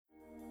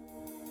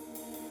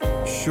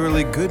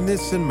Surely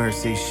goodness and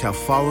mercy shall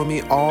follow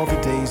me all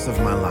the days of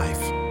my life,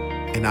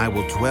 and I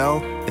will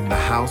dwell in the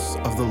house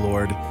of the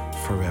Lord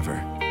forever.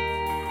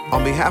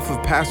 On behalf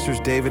of Pastors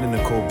David and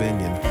Nicole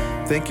Binion,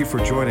 thank you for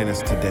joining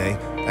us today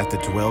at the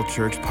Dwell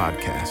Church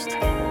podcast.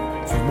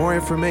 For more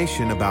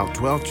information about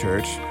Dwell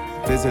Church,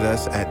 visit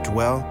us at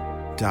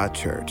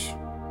dwell.church.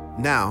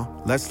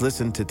 Now, let's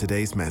listen to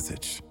today's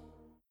message.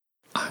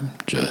 I'm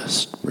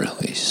just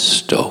really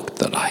stoked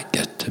that I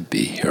get to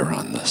be here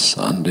on the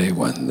Sunday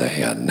when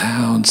they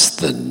announce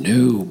the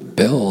new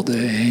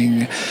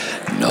building.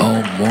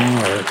 No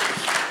more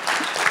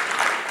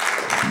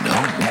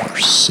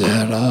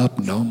sit up,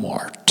 no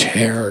more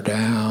tear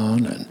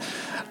down,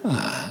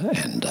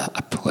 and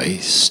a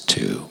place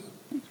to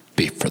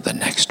be for the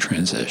next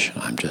transition.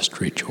 I'm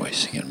just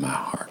rejoicing in my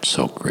heart,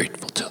 so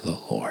grateful to the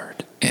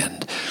Lord,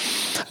 and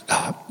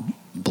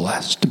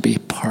blessed to be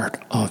part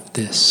of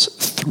this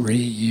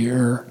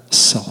 3-year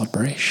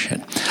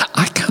celebration.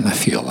 I kind of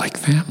feel like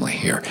family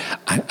here.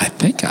 I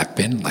think I've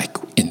been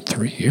in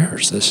 3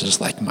 years. This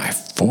is like my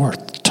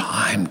 4th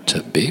time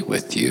to be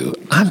with you.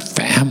 I'm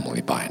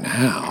family by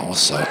now,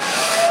 so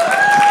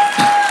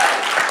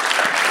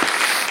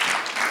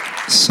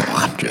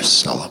I'm just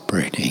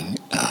celebrating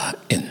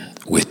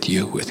with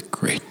you with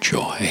great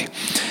joy.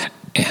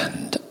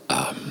 And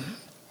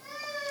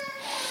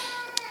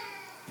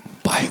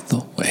by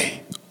the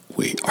way,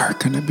 we are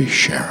going to be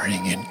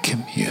sharing in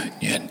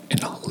communion in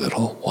a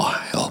little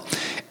while.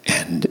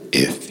 And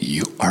if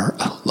you are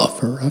a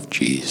lover of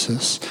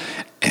Jesus,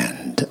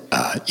 and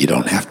you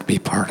don't have to be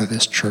part of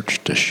this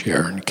church to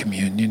share in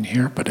communion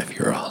here, but if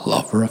you're a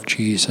lover of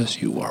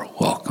Jesus, you are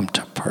welcome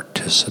to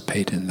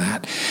participate in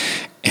that.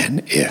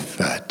 And if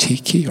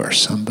Tiki or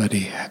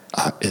somebody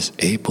is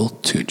able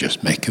to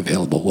just make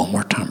available one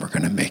more time, we're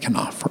going to make an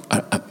offer.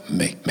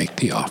 Make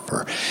the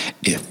offer.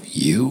 If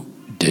you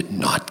did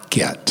not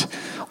get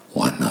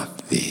one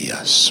of the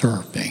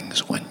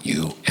servings when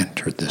you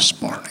entered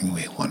this morning,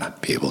 we want to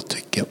be able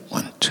to get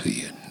one to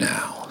you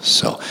now.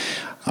 So,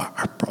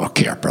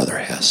 our brother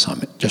has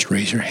some. Just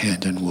raise your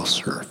hand and we'll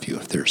serve you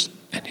if there's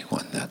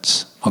anyone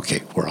that's...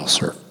 Okay, we're all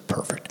served.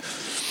 Perfect.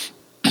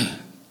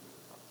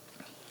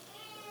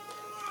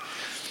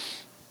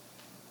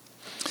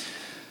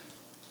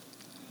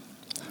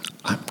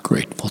 I'm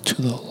grateful to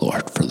the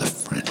Lord for the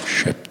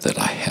friendship that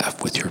I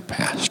have with your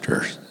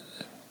pastors,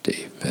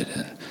 David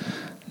and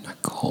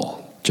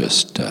Nicole.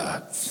 Just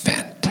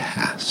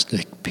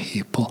fantastic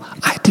people.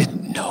 I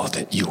didn't know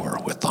that you were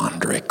with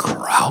Andre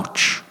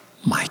Crouch.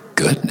 My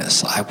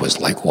goodness, I was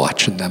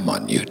watching them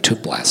on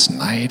YouTube last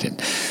night,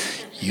 and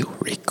you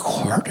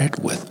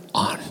recorded with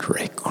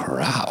Andre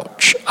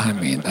Crouch. I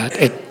mean,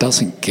 it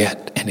doesn't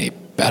get any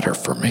better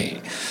for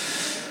me.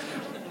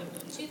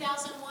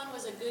 2001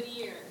 was a good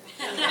year.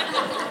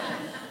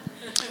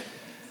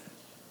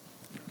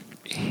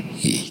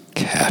 He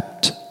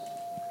kept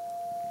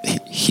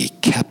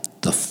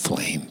the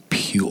flame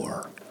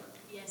pure.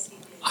 Yes, he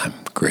did.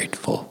 I'm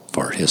grateful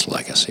for his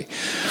legacy.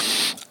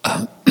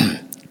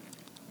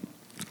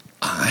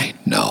 I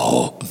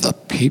know the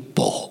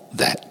people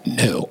that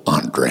knew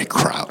Andre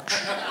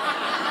Crouch.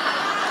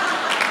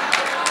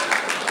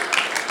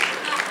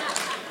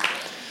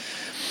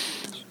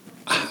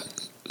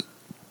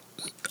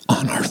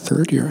 On our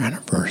 3rd-year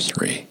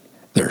anniversary,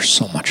 there's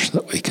so much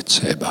that we could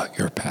say about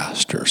your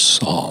pastors,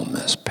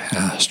 psalmists,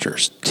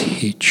 pastors,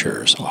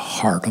 teachers, a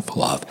heart of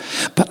love.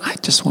 But I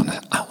want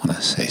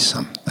to say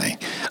something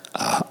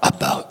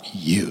about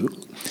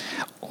you.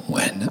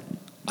 When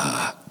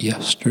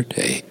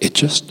yesterday, it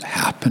just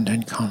happened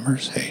in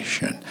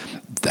conversation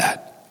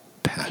that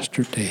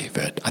Pastor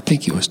David, I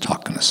think he was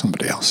talking to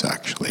somebody else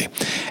actually,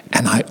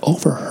 and I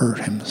overheard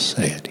him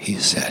say it. He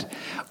said,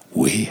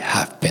 "We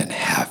have been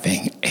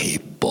having a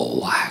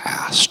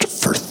blast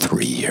for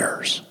 3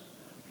 years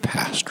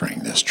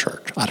pastoring this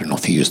church." I don't know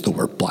if he used the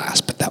word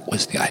blast, but that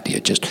was the idea,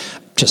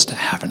 just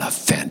having a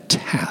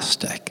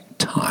fantastic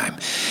time.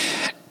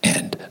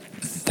 And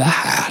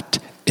that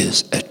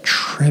is a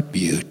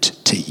tribute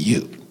to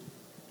you.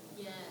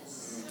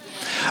 Yes.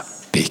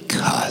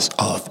 Because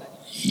of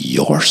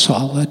your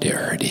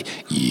solidarity,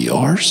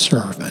 your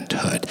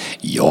servanthood,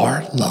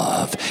 your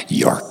love,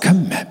 your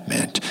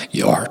commitment,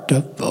 your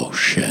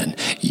devotion,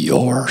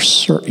 your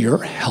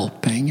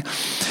helping,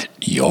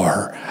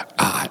 your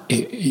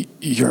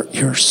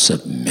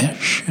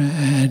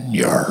submission,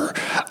 your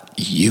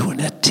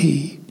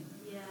unity.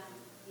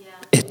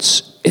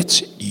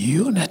 It's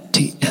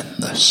unity in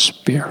the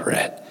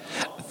Spirit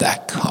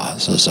that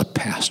causes a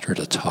pastor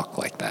to talk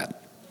like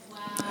that.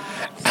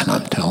 And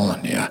I'm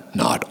telling you,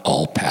 not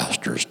all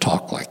pastors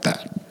talk like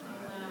that.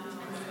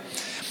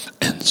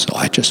 And so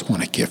I just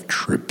want to give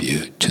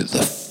tribute to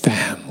the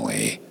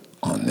family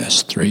on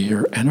this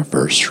 3-year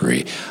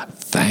anniversary.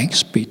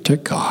 Thanks be to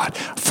God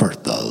for for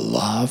the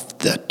love,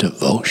 the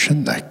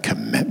devotion, the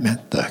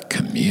commitment, the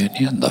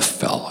communion, the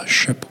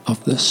fellowship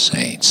of the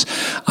saints.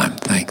 I'm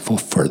thankful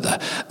for the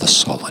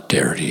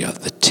solidarity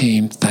of the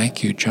team.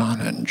 Thank you,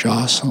 John and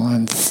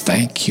Jocelyn.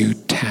 Thank you,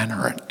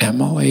 Tanner and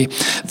Emily.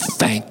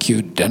 Thank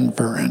you,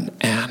 Denver and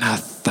Anna.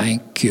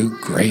 Thank you,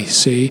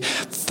 Gracie.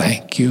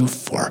 Thank you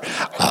for,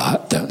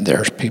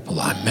 there's people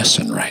I'm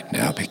missing right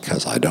now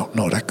because I don't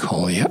know to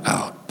call you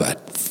out,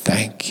 but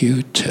thank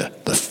you to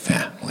the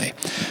family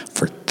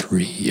for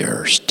 3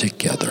 years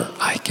together.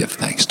 I give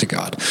thanks to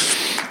God.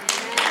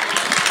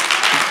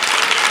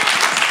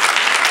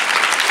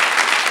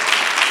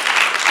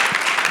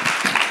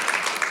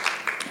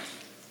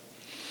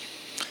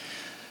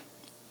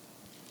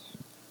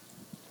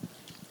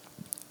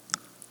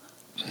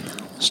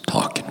 I was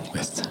talking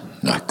with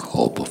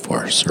Nicole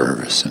before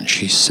service, and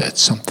she said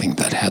something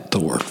that had the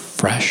word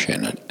fresh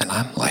in it, and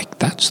I'm like,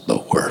 that's the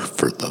word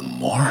for the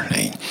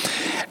morning.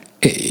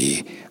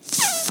 A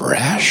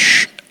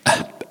fresh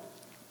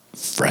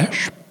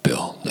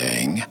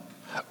building,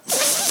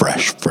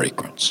 fresh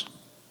fragrance.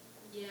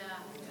 Yeah.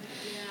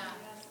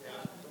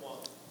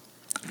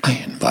 I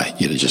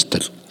invite you to just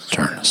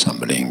turn to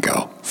somebody and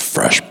go,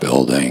 fresh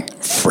building,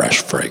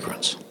 fresh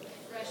fragrance.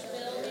 Fresh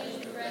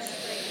building, fresh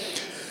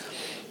fragrance.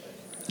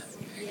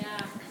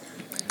 Yeah.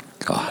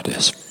 God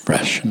is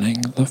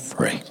freshening the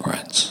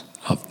fragrance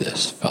of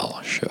this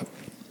fellowship.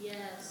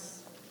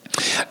 Yes.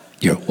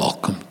 You're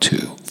welcome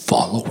to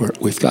follow.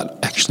 We've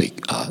got actually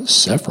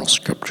several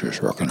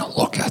scriptures we're going to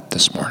look at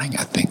this morning.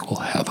 I think we'll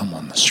have them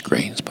on the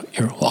screens, but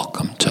you're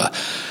welcome to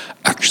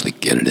actually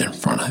get it in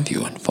front of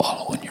you and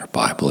follow in your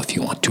Bible if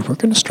you want to. We're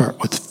going to start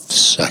with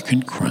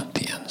 2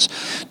 Corinthians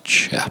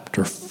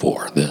chapter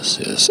 4. This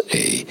is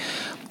a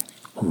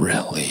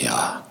really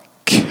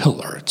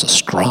killer. It's a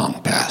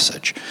strong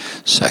passage.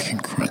 2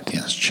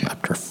 Corinthians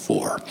chapter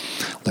 4.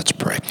 Let's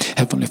pray.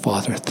 Heavenly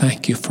Father,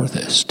 thank you for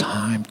this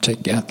time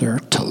together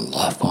to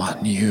love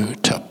on you,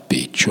 to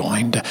be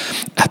joined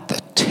at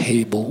the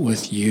table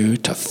with you,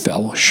 to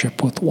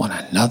fellowship with one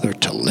another,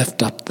 to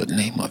lift up the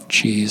name of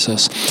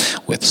Jesus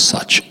with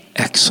such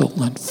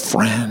excellent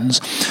friends.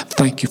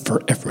 Thank you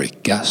for every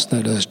guest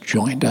that has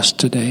joined us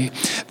today.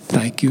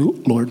 Thank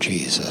you, Lord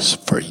Jesus,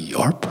 for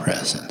your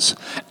presence.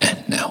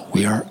 And now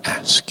we are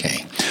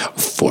asking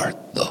for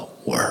the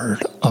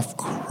word of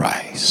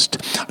Christ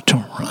to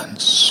run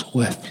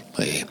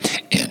swiftly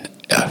in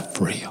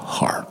every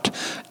heart.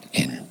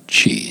 In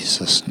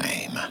Jesus'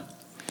 name,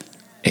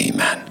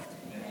 amen.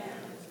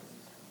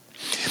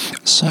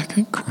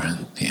 2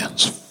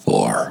 Corinthians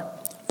 4,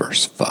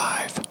 verse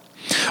 5.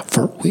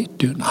 For we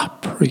do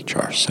not preach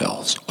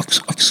ourselves.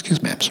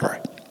 Excuse me, I'm sorry.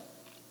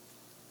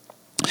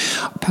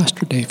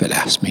 Pastor David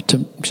asked me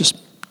to just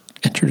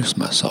introduce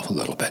myself a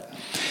little bit.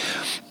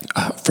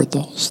 For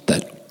those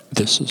that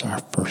this is our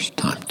first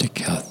time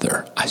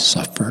together, I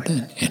suffered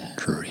an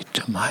injury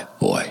to my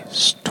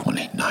voice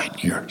 29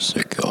 years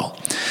ago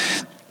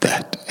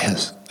that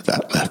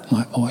left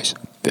my voice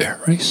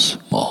very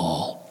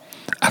small,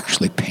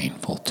 actually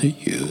painful to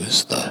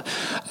use. The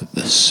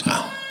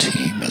sound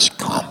team is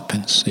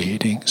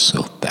compensating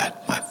so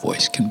that my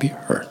voice can be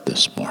heard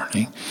this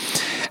morning.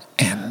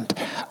 And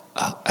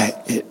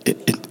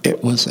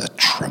it was a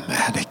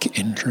traumatic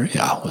injury.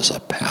 I was a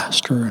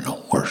pastor and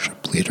a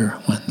worship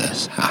leader when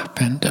this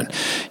happened, and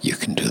you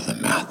can do the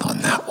math on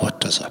that. What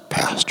does a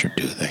pastor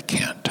do that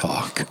can't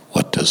talk?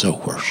 What does a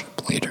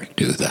worship leader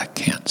do that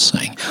can't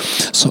sing?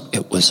 So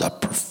it was a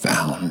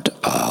profound,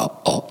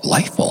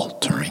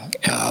 life-altering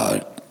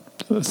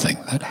thing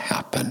that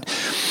happened.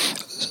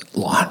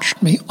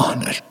 Launched me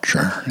on a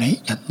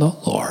journey in the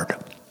Lord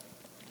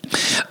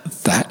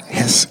that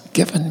has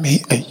given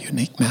me a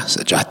unique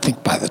message. I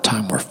think by the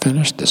time we're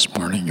finished this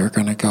morning, you're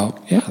going to go,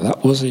 yeah,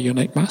 that was a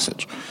unique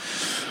message.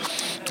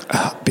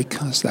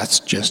 Because that's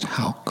just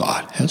how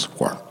God has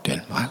worked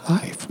in my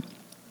life.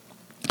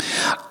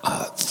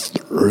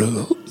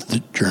 Through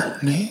the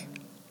journey,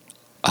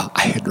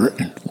 I had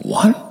written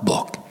one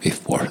book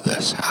before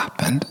this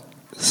happened.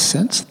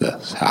 Since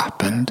this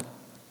happened,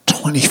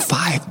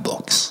 25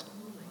 books.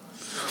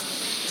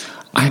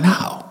 I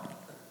know.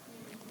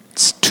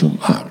 It's too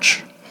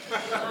much.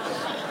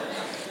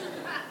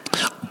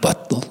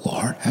 But the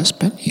Lord has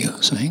been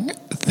using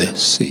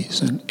this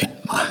season in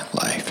my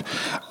life.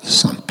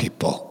 Some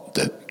people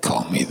that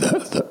call me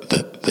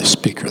the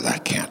speaker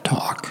that can't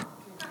talk.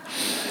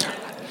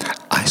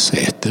 I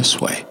say it this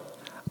way.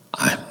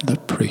 I'm the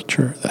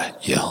preacher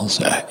that yells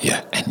at you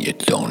and you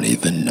don't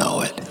even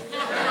know it.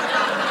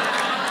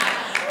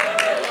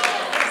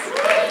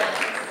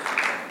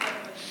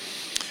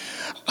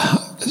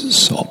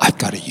 So I've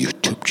got a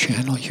YouTube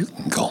channel. You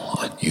can go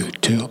on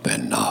YouTube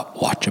and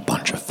watch a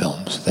bunch of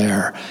films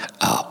there.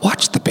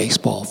 Watch the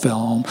baseball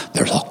film.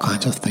 There's all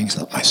kinds of things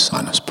that my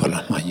son has put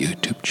on my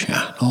YouTube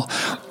channel.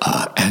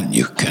 And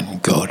you can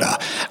go to,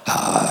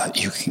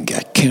 you can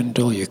get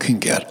Kindle, you can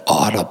get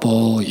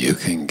Audible, you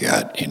can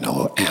get,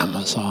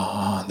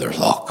 Amazon. There's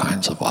all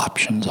kinds of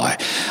options. I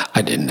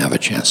didn't have a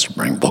chance to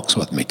bring books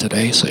with me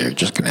today, so you're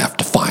just going to have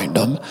to find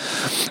them.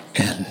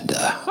 And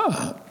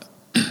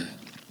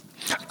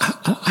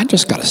I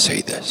just got to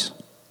say this.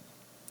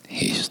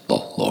 He's the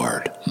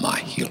Lord, my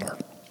healer.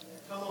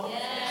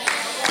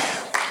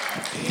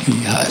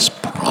 He has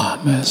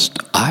promised.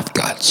 I've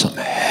got some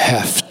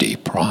hefty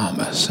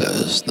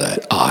promises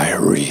that I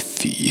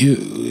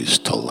refuse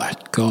to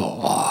let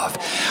go of.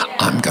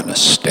 I'm going to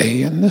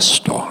stay in this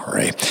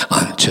story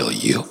until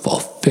you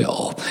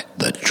fulfill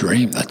the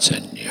dream that's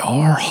in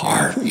your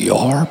heart,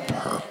 your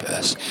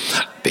purpose,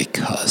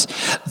 because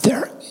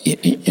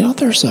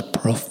there's a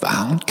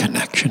profound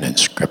connection in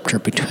Scripture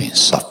between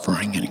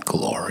suffering and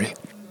glory.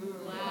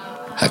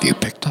 Have you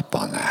picked up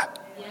on that?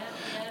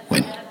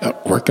 When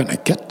we're going to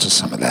get to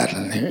some of that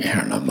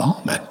here in a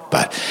moment,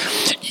 but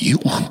you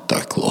want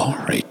the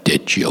glory.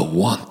 Did you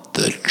want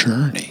the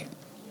journey?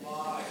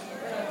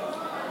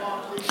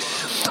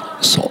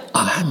 So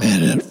I'm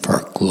in it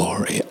for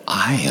glory.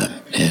 I am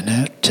in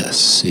it to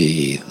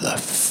see the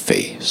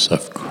face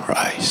of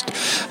Christ.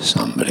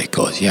 Somebody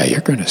goes, yeah,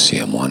 you're going to see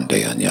him one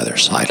day on the other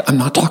side. I'm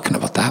not talking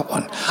about that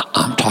one.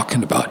 I'm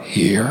talking about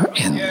here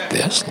in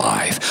this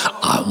life.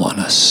 I want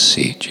to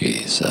see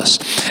Jesus.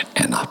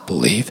 And I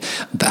believe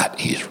that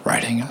he's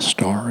writing a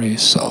story.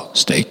 So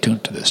stay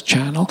tuned to this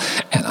channel.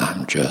 And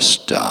I'm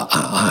just,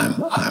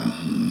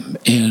 I'm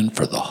in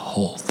for the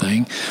whole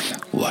thing,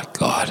 what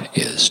God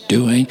is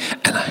doing.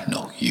 And I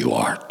know you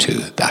are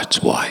too.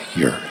 That's why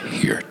you're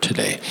here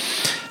today.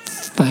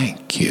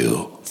 Thank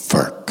you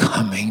for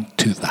coming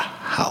to the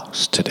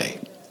house today.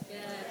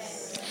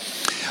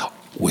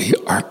 We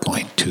are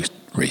going to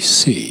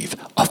receive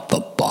of the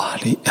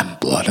body and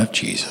blood of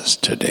Jesus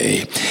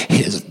today.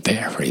 His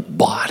very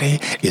body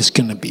is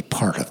going to be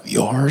part of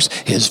yours.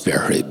 His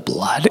very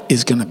blood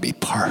is going to be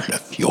part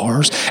of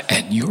yours.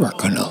 And you are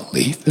going to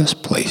leave this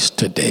place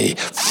today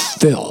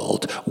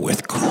filled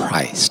with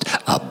Christ,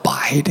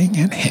 abiding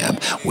in him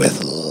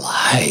with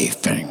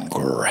life and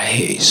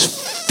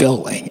grace,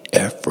 filling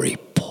every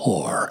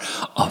pore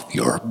of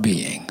your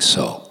being.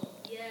 So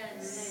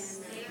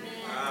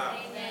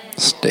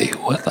stay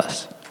with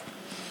us.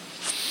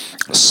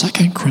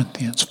 2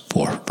 Corinthians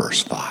 4,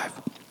 verse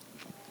 5.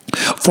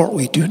 For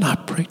we do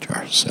not preach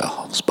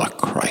ourselves, but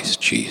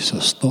Christ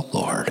Jesus the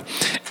Lord,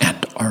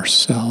 and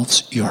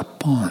ourselves your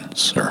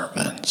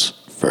bondservants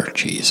for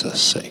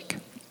Jesus' sake.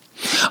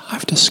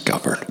 I've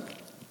discovered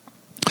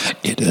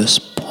it is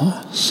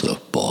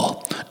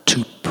possible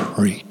to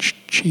preach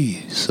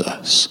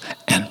Jesus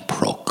and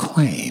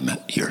proclaim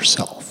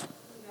yourself.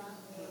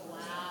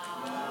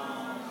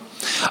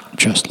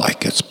 Just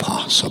like it's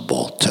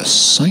possible to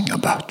sing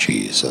about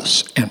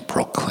Jesus and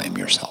proclaim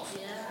yourself.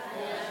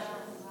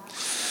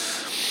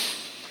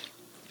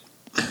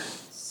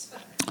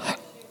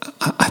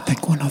 I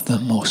think one of the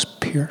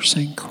most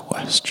piercing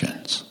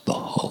questions the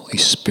Holy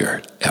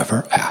Spirit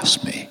ever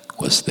asked me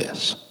was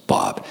this: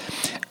 Bob,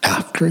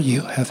 after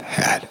you have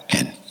had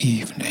an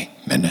evening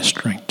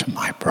ministering to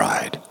my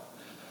bride,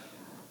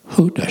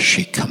 who does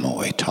she come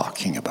away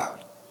talking about?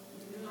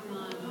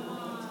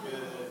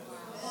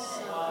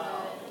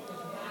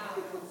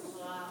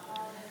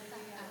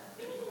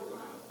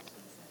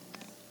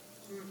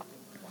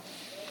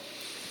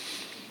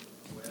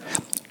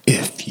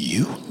 If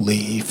you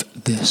leave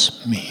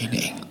this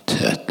meeting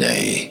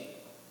today,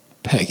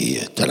 Peggy,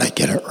 did I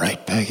get it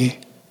right, Peggy?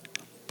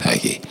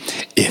 Peggy,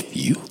 if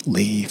you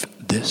leave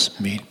this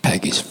meeting,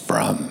 Peggy's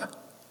from,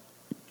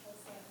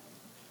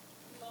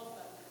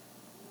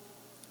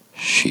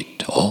 she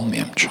told me,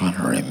 I'm trying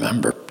to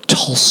remember,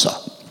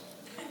 Tulsa.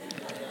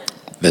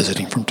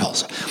 Visiting from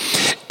Tulsa.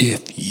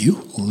 If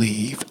you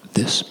leave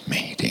this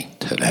meeting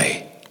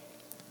today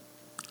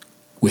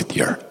with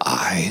your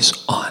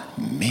eyes on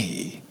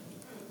me,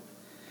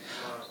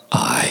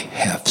 I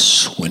have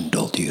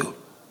swindled you.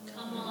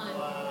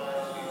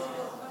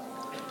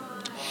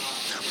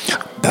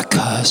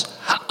 Because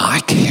I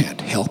can't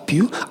help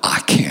you,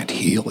 I can't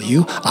heal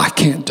you, I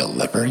can't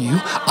deliver you,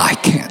 I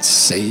can't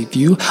save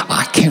you,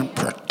 I can't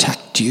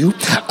protect you,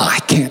 I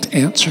can't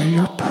answer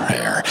your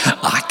prayer,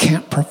 I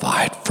can't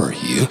provide for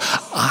you.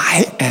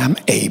 I am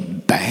a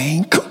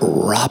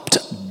bankrupt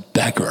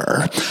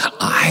beggar.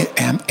 I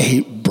am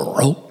a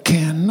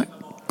broken,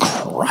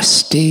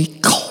 crusty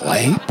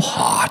clay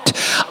pot.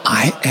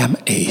 I am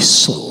a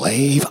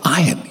slave.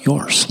 I am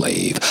your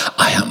slave.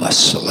 I am a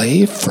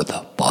slave for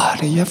the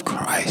body of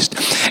Christ,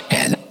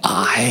 and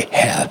I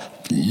have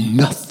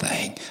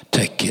nothing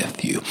to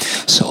give you.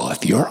 So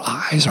if your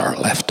eyes are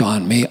left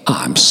on me,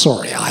 I'm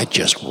sorry, I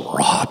just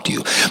robbed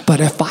you. But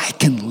if I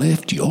can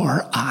lift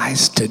your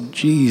eyes to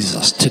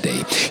Jesus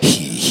today,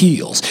 he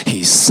heals,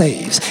 he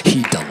saves,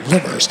 he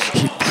delivers,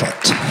 he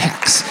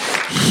protects.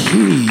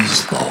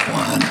 He's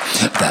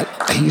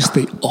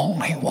the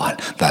only one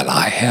that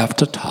I have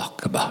to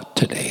talk about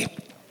today.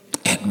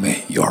 And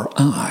may your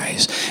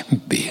eyes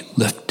be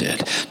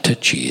lifted to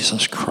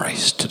Jesus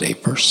Christ today.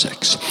 Verse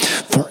 6.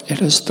 For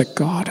it is the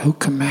God who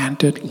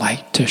commanded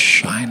light to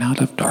shine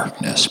out of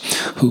darkness,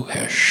 who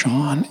has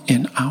shone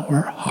in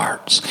our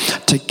hearts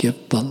to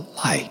give the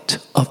light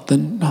of the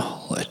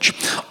knowledge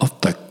of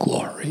the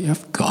glory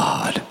of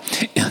God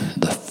in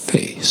the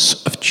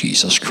face of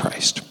Jesus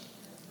Christ.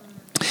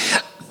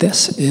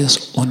 this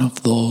is one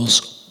of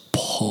those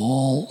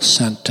Paul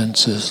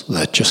sentences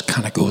that just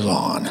kind of goes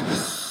on.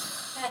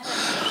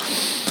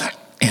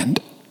 And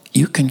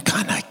you can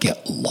kind of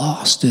get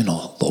lost in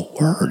all the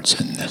words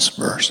in this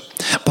verse.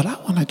 But I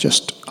want to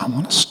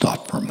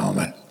stop for a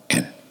moment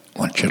and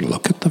want you to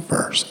look at the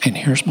verse. And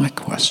here's my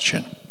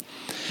question.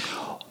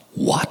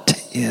 What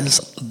is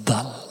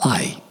the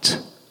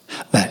light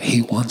that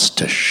he wants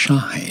to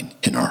shine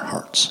in our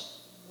hearts?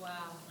 Wow.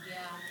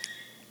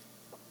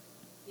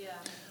 Yeah.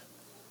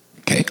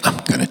 Okay, I'm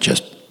going to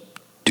just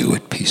do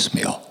it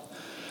piecemeal.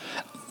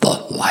 The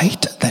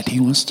light that he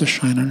wants to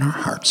shine in our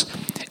hearts,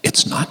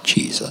 it's not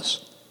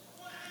Jesus.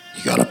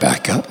 You got to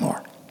back up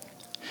more.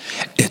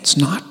 It's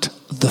not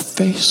the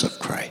face of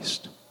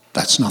Christ.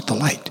 That's not the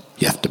light.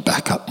 You have to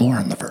back up more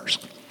in the verse.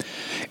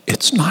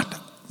 It's not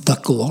the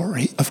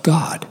glory of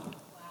God.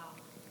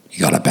 You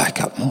got to back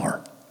up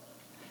more.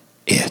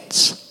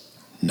 It's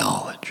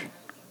knowledge.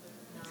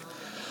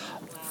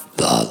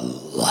 The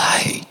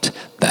light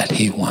that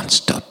he wants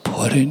to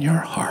put in your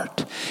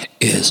heart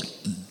is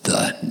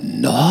the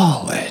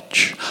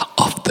knowledge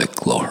of the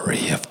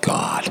glory of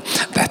God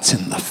that's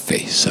in the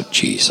face of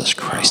Jesus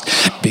Christ.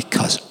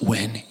 Because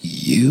when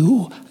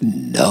you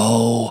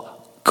know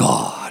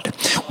God,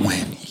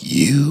 when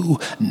you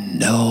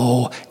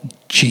know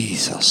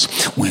Jesus,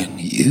 when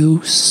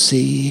you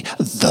see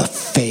the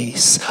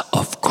face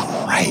of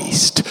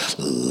Christ,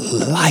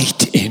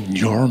 light in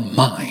your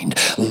mind,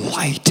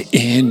 light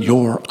in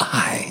your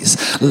eyes,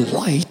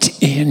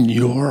 light in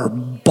your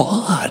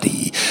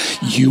body,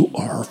 you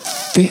are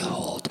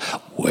filled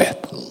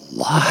with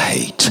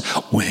light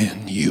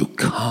when you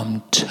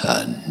come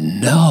to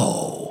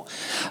know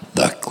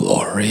the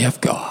glory of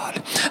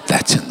God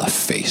that's in the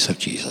face of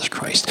Jesus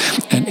Christ.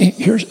 And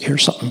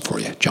here's something for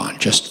you, John,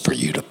 just for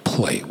you to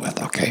play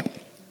with, okay?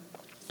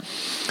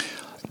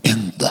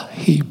 In the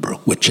Hebrew,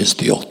 which is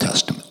the Old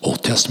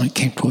Testament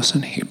came to us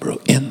in Hebrew.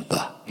 In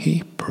the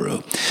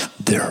Hebrew,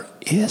 there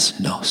is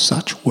no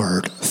such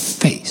word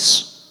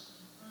face.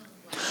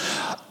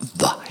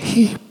 The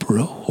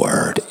Hebrew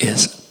word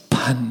is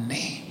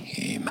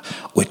panim,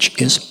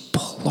 which is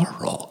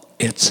plural.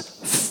 It's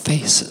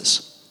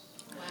faces.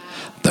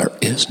 There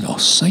is no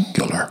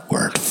singular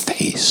word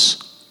face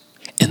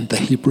in the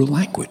Hebrew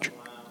language.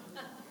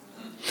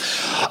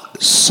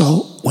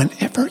 So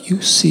whenever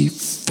you see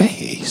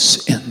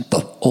face in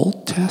the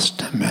Old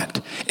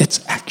Testament,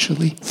 it's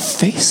actually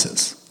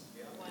faces.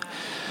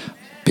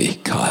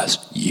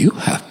 Because you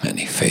have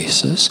many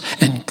faces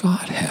and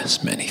God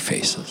has many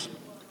faces.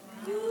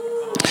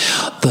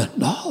 The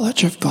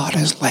knowledge of God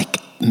is like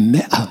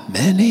a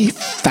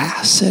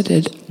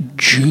many-faceted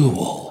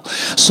jewel.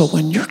 So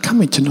when you're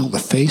coming to know the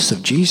face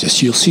of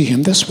Jesus, you'll see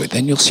him this way,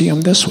 then you'll see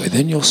him this way,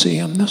 then you'll see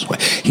him this way.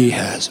 He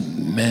has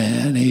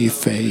many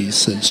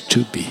faces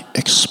to be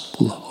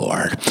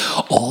explored.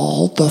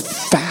 All the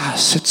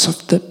facets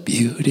of the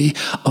beauty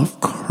of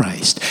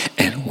Christ.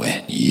 And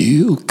when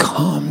you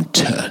come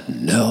to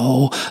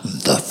know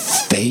the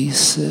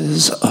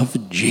faces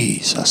of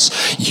Jesus,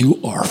 you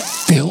are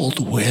filled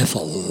with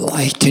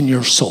light in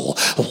your soul,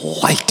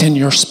 light in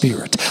your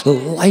spirit,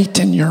 light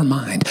in your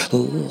mind,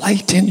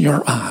 light in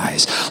your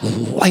eyes,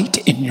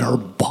 light in your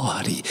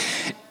body,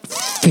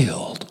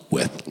 filled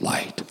with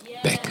light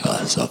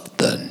because of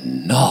the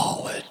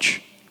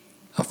knowledge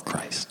of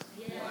Christ.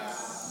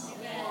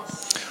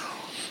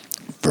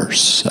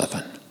 Verse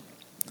 7.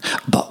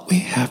 But we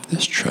have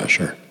this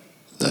treasure.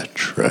 The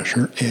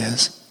treasure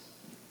is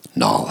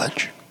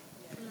knowledge.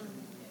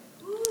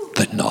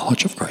 The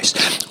knowledge of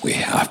Christ. We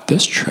have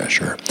this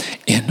treasure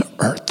in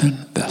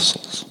earthen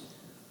vessels,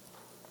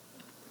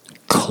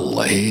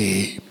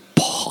 clay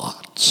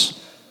pots,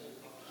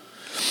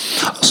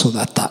 so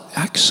that the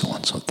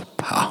excellence of the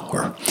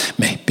power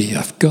may be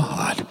of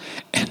God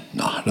and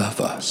not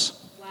of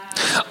us.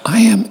 Wow. I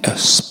am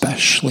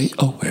especially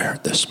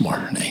aware this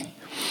morning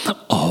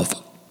of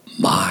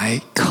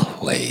my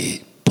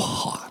clay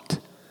pot.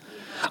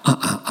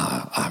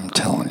 I'm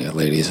telling you,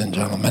 ladies and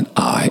gentlemen,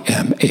 I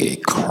am a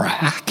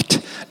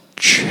cracked,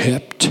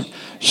 chipped,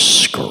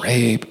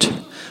 scraped,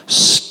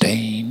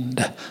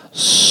 stained,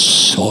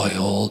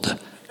 soiled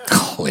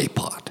clay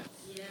pot.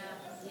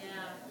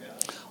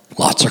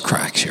 Lots of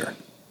cracks here.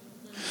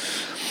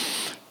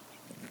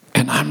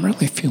 And I'm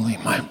really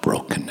feeling my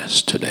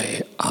brokenness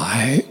today.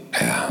 I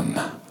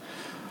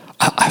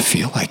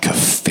feel like a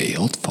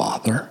failed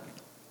father.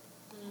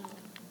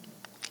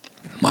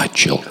 My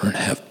children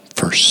have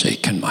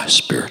forsaken my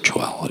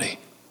spirituality.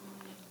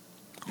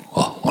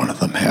 Well, one of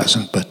them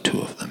hasn't, but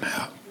two of them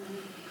have.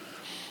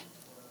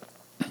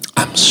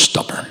 I'm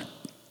stubborn.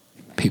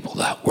 People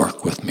that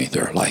work with me,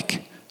 they're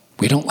like,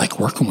 we don't like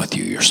working with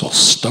you. You're so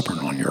stubborn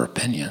on your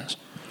opinions.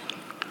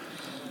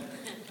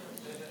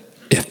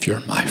 If you're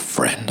my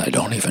friend, I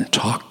don't even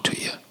talk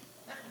to you.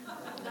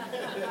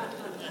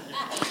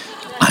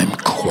 I'm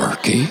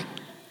quirky.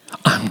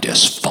 I'm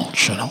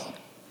dysfunctional.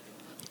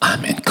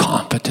 I'm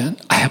incompetent.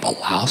 incompetent. I have a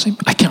lousy,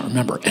 I can't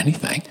remember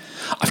anything.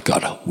 I've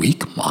got a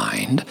weak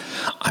mind.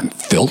 I'm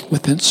filled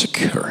with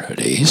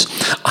insecurities.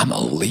 I'm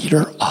a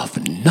leader of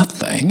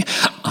nothing.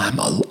 I'm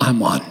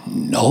on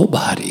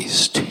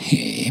nobody's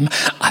team.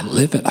 I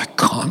live in a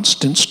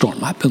constant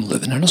storm. I've been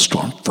living in a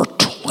storm for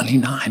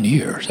 29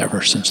 years,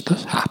 ever since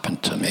this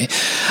happened to me.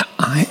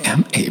 I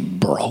am a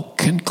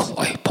broken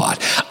clay pot.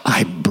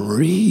 I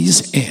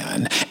breeze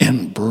in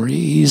and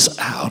breeze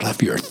out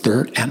of your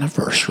third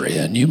anniversary,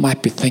 and you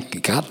might be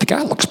thinking, God, the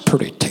guy looks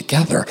pretty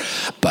together,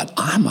 but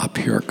I'm up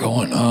here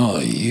going, oh,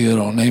 you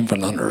don't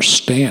even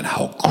understand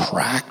how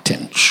cracked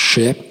and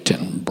chipped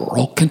and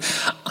broken.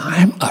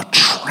 I'm a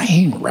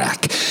train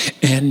wreck,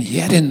 and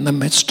yet in the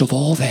midst of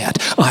all that,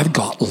 I've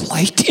got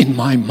light in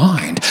my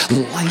mind,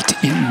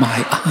 light in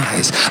my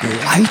eyes,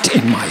 light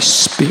in my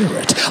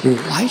spirit,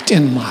 light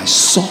in my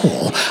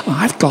soul.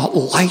 I've got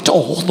light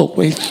all the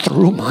way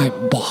through my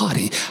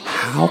body.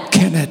 How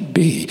can it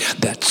be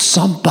that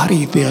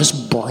somebody this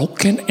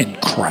broken and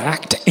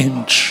cracked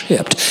and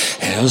chipped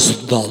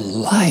has the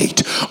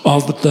light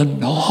of the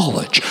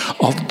knowledge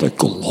of the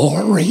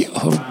glory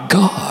of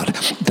God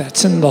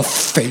that's in the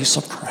face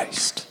of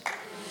Christ?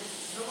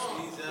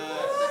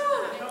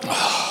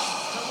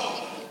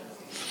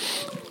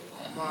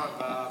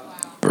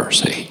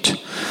 Verse 8,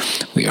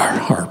 we are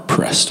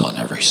hard-pressed on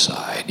every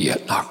side,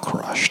 yet not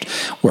crushed.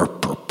 We're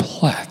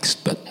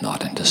perplexed, but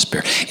not in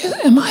despair.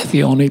 Am I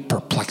the only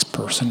perplexed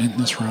person in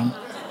this room?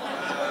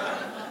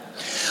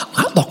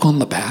 I look on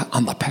the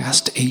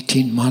past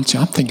 18 months.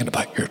 I'm thinking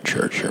about your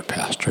church here,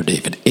 Pastor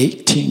David.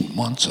 18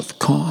 months of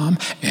calm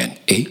and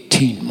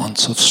 18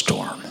 months of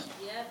storm.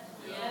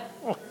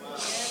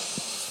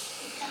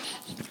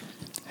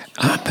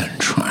 I've been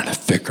trying to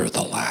figure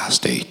the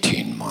last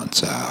 18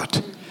 months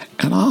out.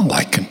 And all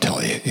I can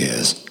tell you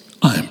is,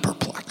 I'm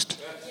perplexed.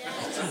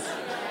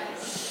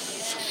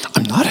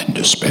 I'm not in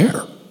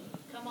despair.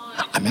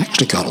 I've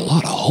actually got a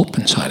lot of hope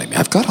inside of me.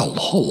 I've got a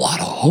whole lot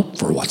of hope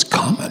for what's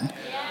coming.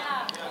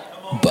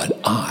 But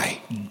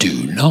I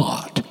do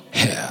not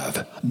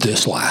have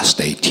this last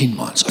 18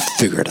 months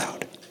figured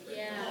out.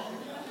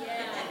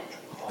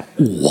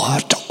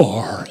 What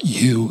are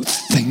you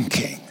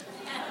thinking?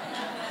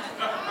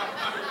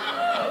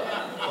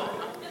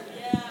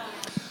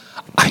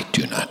 I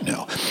do not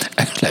know.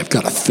 Actually, I've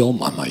got a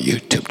film on my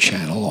YouTube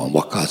channel on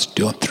what God's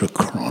doing through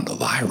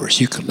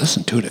coronavirus. You can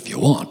listen to it if you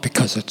want,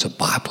 because it's a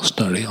Bible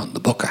study on the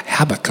book of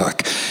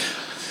Habakkuk.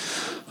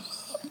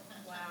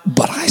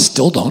 But I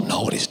still don't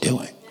know what he's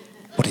doing,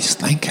 what he's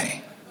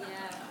thinking.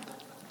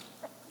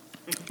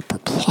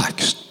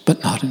 Perplexed,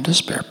 but not in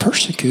despair.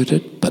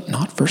 Persecuted, but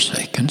not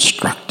forsaken.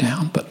 Struck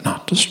down, but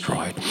not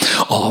destroyed.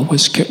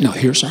 Now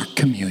here's our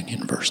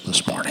communion verse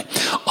this morning.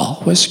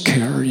 Always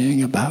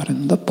carrying about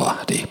in the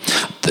body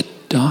the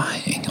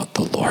dying of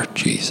the Lord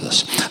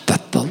Jesus,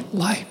 that the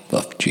life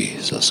of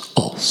Jesus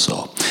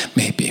also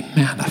may be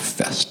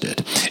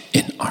manifested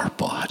in our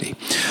body.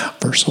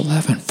 Verse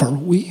 11, for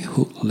we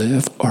who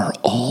live are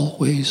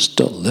always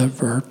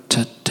delivered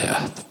to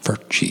death for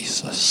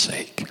Jesus'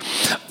 sake,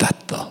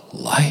 that the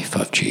life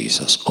of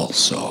Jesus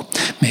also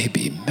may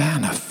be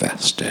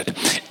manifested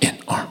in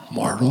our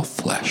mortal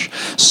flesh.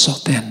 So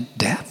then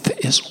death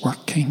is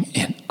working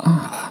in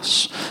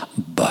us,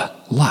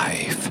 but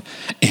life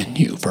in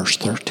you. Verse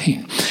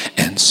 13,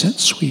 and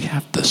since we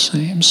have the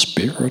same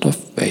spirit of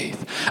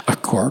faith,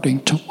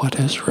 according to what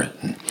is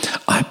written,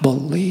 I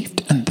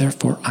believed and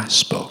therefore I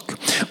spoke.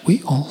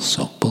 We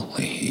also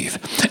believe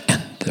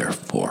and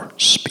therefore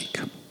speak.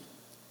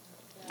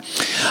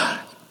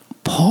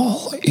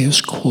 Paul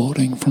is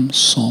quoting from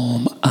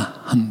Psalm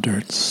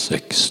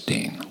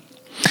 116.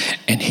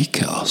 And he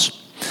goes,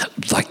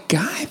 the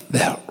guy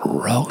that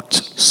wrote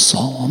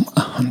Psalm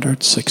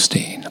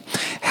 116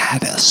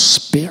 had a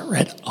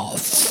spirit of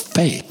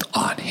faith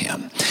on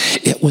him.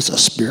 It was a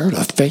spirit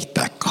of faith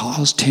that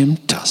caused him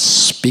to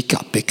speak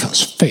up,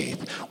 because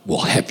faith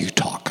will have you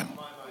talking.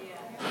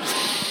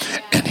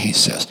 And he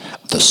says,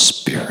 the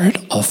spirit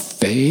of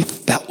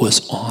faith that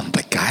was on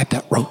the guy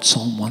that wrote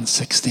Psalm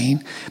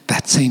 116,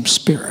 that same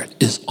spirit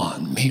is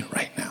on me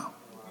right now.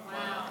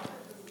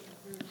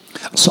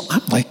 So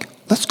I'm like,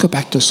 let's go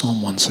back to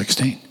Psalm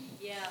 116.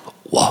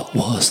 What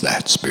was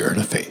that spirit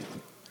of faith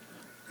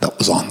that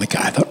was on the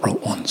guy that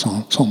wrote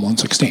Psalm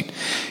 116?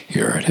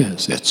 Here it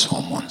is. It's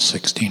Psalm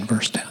 116,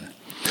 verse 10.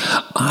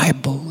 I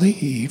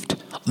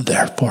believed,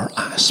 therefore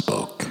I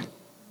spoke.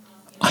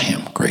 I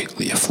am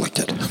greatly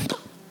afflicted.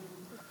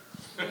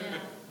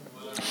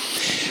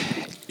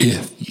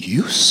 If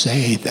you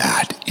say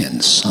that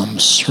in some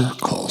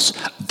circles,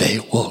 they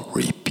will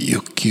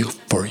rebuke you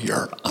for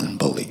your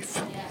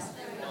unbelief.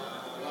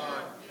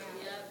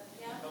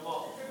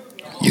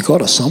 You go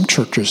to some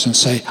churches and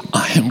say,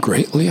 I am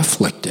greatly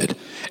afflicted,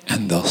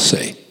 and they'll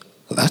say,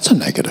 well, that's a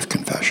negative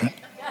confession.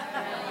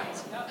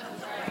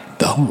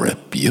 They'll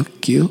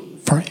rebuke you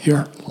for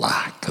your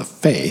lack of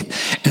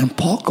faith. And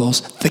Paul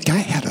goes, the guy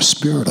had a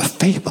spirit of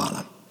faith on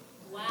him.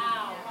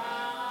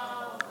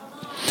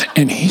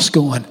 And he's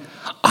going,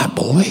 I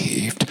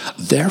believed,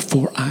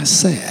 therefore I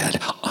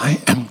said,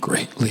 I am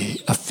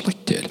greatly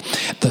afflicted.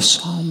 the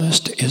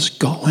psalmist is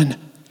going,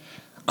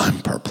 I'm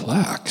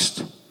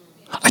perplexed.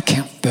 I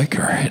can't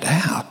figure it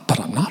out, but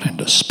I'm not in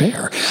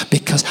despair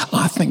because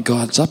I think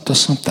God's up to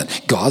something.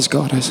 God's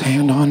got his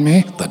hand on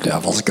me. The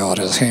devil's got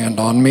his hand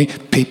on me.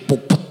 People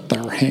put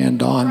their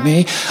hand on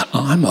me.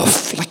 I'm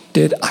afflicted.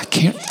 I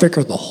can't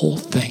figure the whole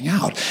thing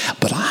out,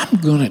 but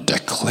I'm going to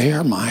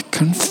declare my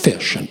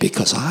confession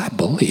because I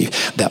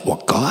believe that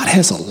what God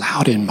has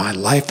allowed in my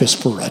life is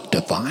for a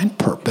divine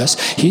purpose.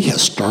 He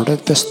has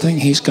started this thing.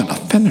 He's going to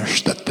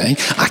finish the thing.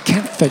 I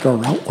can't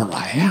figure out where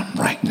I am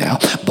right now,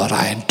 but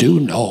I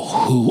do know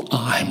who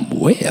I'm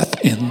with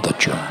in the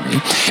journey,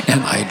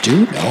 and I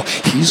do know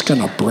he's going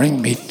to bring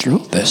me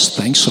through this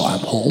thing, so I'm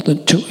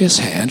holding to his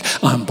hand.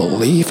 I'm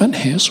believing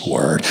his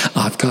word.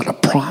 I've got a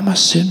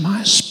promise in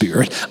my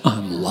spirit.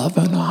 I'm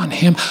loving on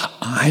him.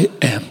 I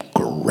am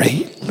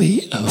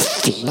greatly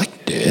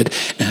afflicted,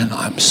 and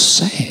I'm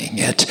saying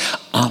it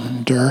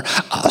under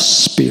a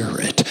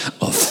spirit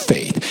of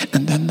faith.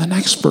 And then the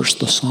next verse,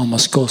 the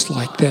psalmist goes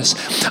like this.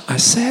 I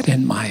said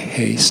in my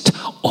haste,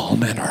 all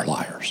men are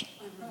liars.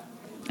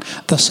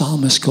 The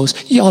psalmist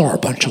goes, y'all are a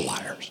bunch of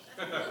liars.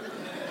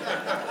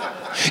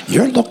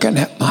 You're looking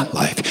at my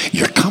life.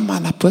 You're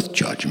coming up with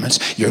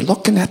judgments. You're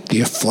looking at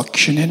the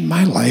affliction in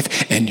my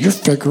life, and you're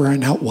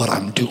figuring out what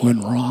I'm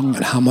doing wrong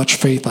and how much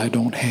faith I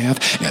don't have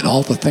and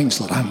all the things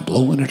that I'm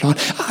blowing it on.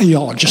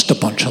 Y'all are just a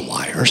bunch of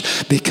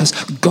liars because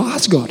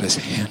God's got his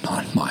hand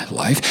on my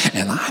life,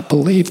 and I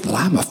believe that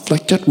I'm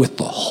afflicted with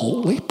the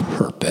holy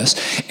purpose.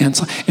 And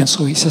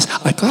so he says,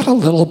 I got a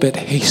little bit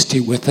hasty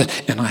with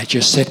it, and I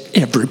just said,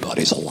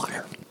 everybody's a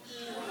liar.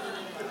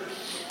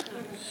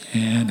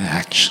 And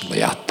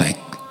actually, I think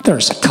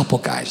there's a couple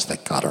guys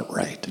that got it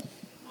right.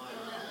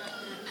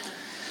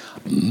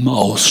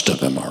 Most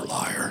of them are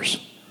liars.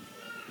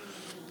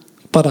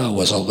 But I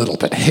was a little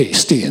bit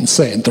hasty in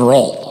saying they're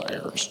all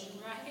liars.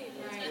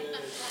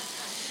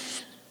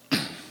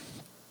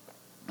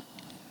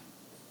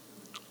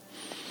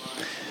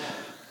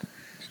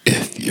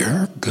 If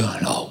you're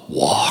gonna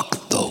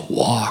walk the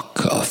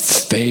walk of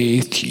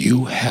faith,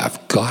 you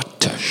have got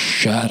to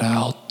shut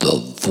out the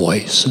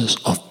voices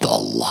of the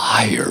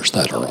liars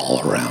that are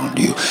all around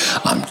you.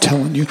 I'm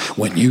telling you,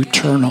 when you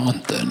turn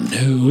on the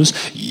news,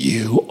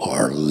 you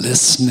are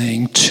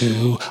listening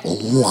to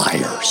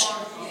liars.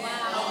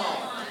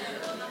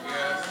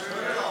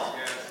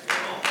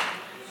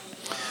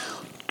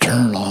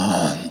 Turn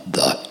on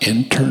the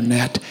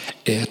internet,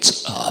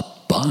 it's a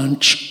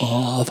bunch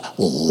of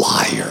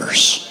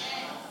liars.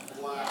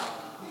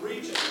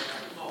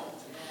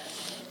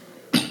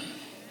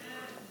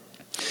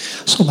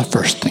 So the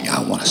first thing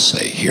I want to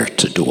say here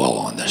to dwell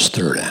on this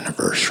third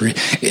anniversary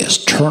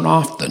is turn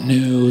off the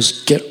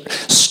news,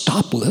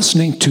 stop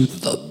listening to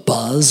the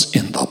buzz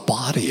in the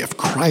body of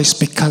Christ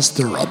because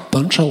they're a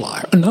bunch of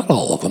liars. Not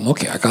all of them.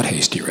 Okay, I got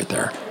hasty right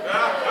there.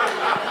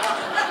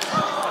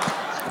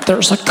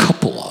 There's a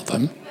couple of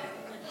them.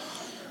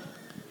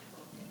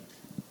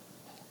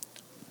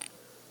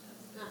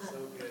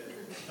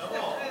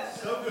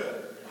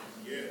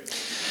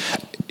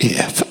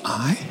 If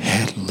I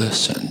had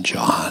listened,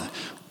 John,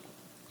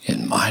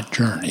 in my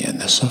journey in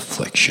this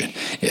affliction,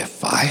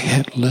 if I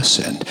had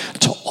listened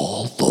to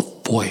all the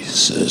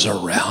voices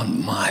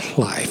around my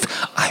life,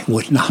 I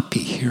would not be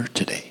here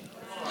today.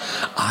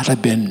 I'd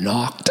have been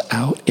knocked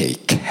out a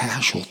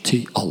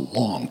casualty a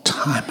long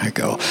time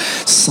ago.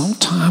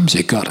 Sometimes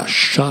you gotta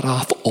shut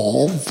off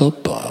all the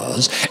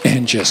buzz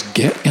and just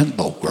get in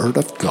the Word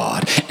of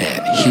God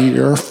and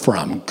hear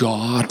from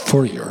God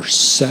for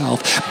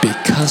yourself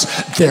because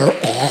they're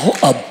all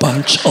a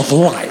bunch of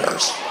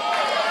liars.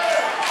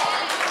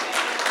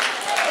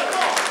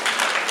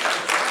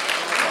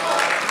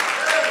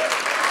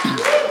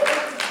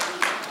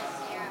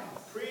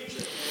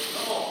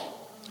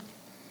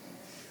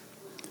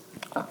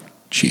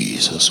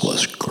 Jesus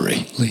was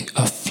greatly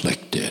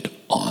afflicted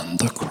on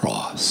the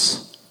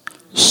cross,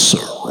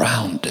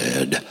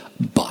 surrounded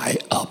by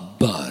a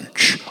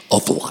bunch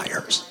of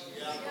liars.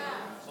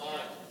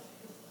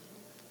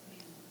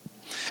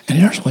 And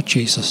here's what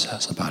Jesus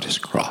says about his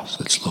cross.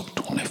 It's Luke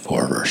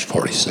 24, verse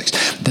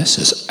 46. This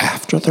is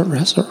after the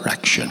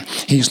resurrection.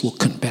 He's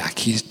looking back.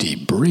 He's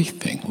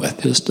debriefing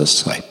with his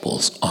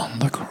disciples on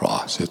the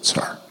cross. It's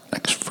our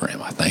next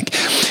frame, I think.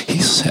 He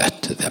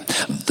said to them,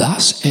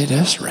 thus it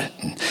is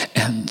written,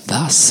 and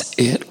thus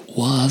it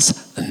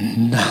was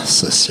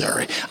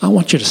necessary. I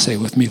want you to say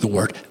with me the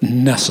word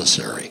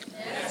necessary.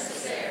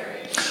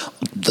 Necessary.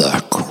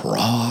 The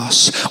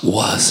cross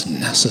was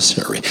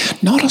necessary.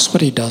 Notice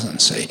what he doesn't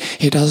say.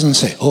 He doesn't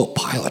say, oh,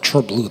 Pilate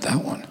sure blew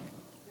that one.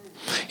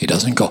 He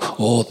doesn't go,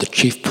 oh, the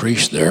chief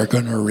priests, they're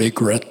going to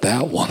regret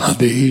that one of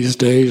these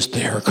days.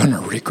 They're going to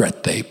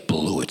regret they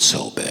blew it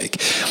so big.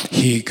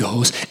 He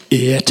goes,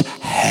 it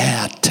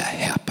had to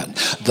happen.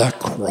 The The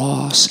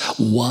cross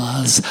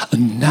was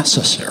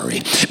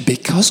necessary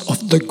because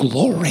of the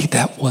glory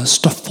that was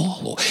to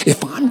follow.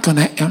 If I'm going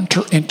to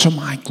enter into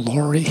my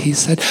glory, he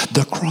said,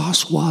 the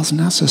cross was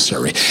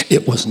necessary.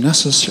 It was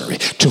necessary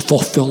to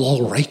fulfill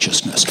all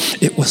righteousness.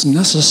 It was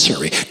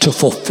necessary to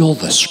fulfill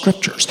the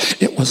scriptures.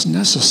 It was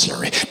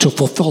necessary to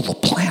fulfill the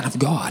plan of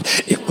God.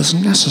 It was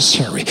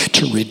necessary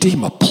to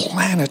redeem a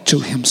planet to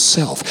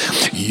himself.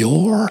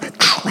 Your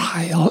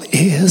trial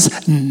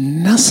is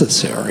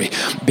necessary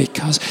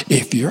because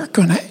if you're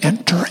going to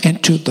enter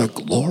into the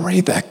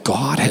glory that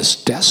God has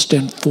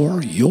destined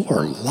for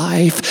your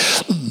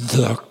life,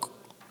 the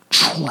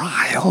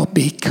trial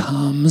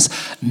becomes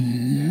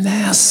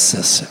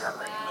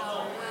necessary.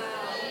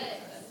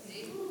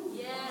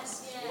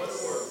 Yes,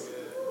 yes.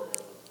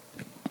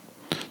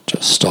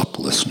 Just stop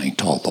listening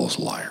to all those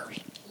liars.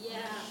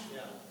 Yeah.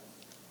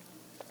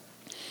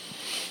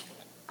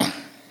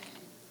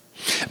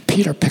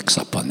 Peter picks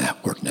up on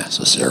that word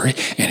necessary,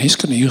 and he's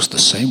going to use the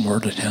same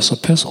word in his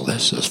epistle.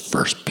 This is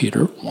 1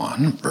 Peter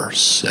 1, verse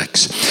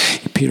 6.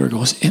 Peter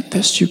goes, in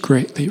this you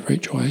greatly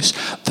rejoice,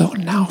 though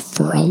now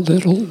for a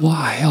little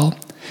while,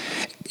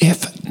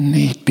 if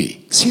need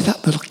be. See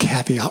that little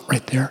caveat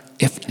right there,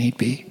 if need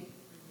be?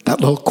 That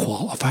little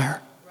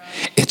qualifier?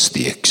 It's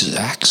the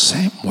exact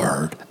same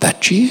word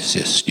that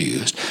Jesus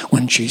used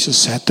when Jesus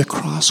said the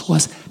cross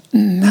was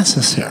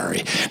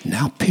necessary.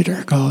 Now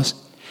Peter goes,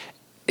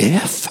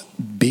 if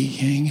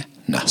being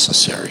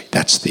necessary.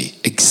 That's the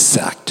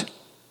exact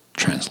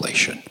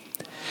translation.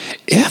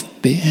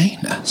 If being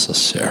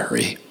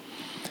necessary,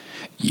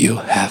 you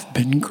have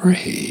been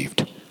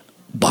grieved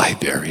by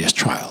various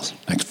trials.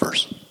 Next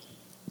verse.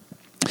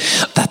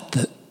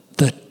 That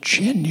the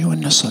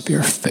genuineness of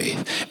your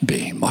faith,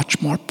 being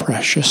much more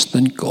precious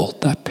than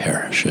gold that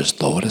perishes,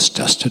 though it is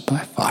tested by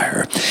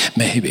fire,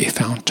 may be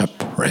found to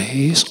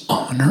praise,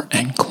 honor,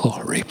 and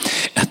glory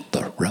at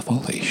the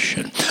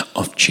revelation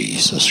of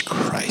Jesus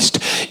Christ.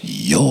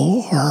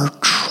 Your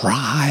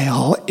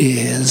trial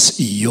is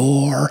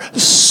your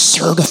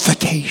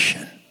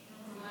certification.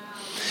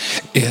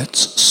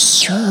 It's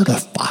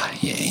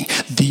certifying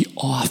the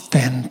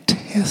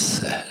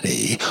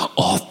authenticity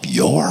of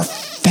your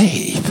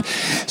faith.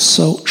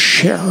 So,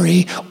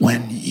 Sherry,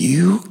 when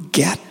you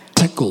get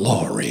to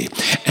glory,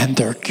 and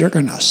you're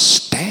going to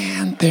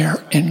stand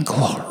there in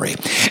glory,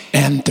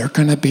 and they're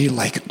going to be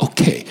like,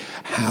 okay,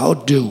 how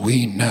do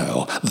we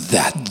know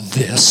that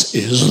this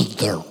is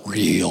the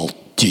real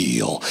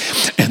deal?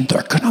 And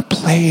they're going to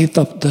play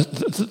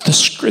the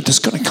script that's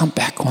going to come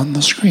back on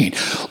the screen.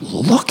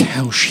 Look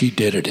how she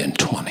did it in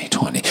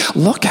 2020.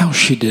 Look how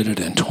she did it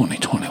in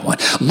 2021.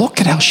 Look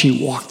at how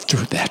she walked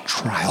through that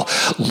trial.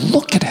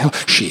 Look at how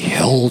she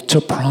held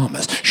to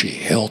promise. She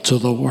held to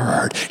the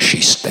word.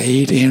 She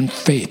stayed in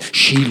faith.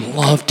 She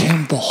loved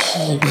him the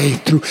whole way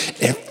through.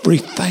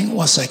 Everything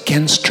was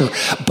against her,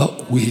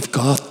 but we've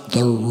got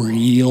the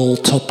real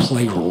to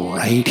play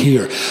right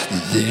here.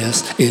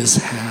 This is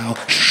how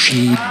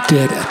she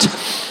did it.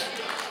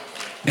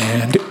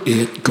 And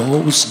it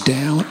goes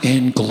down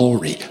in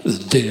glory.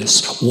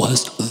 This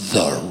was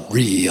the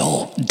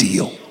real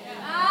deal.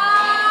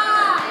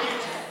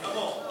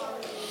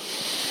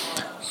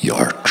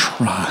 Your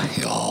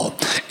trial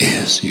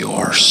is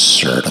your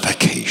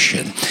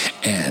certification,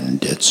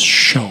 and it's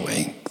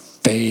showing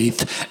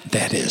faith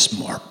that is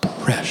more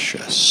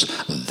precious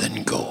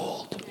than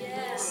gold.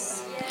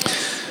 Yes,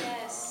 yes,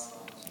 yes.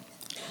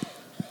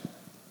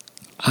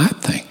 I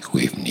think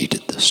we've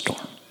needed this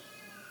storm.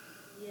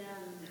 Yeah.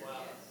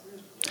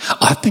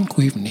 I think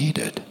we've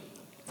needed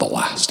the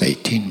last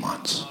 18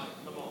 months.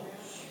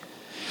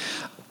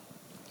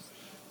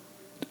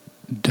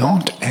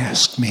 Don't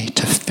ask me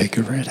to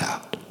figure it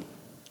out.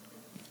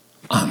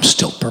 I'm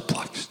still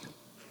perplexed.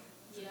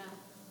 Yeah.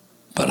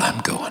 But I'm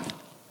going.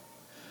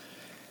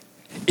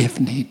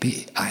 If need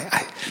be,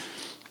 I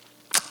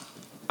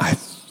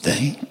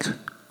think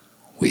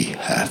we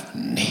have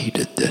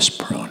needed this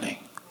pruning,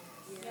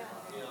 Yeah.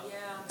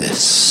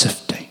 this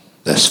sifting,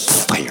 this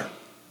fire.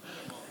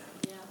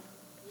 Yeah.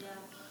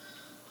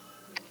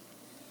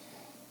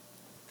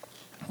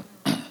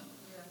 Yeah.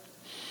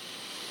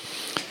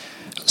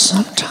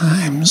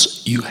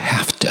 Sometimes you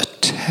have to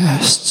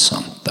test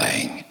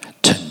something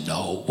to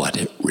know what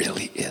it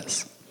really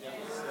is.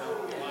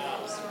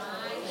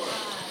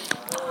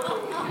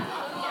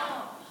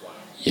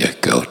 You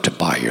go to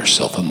buy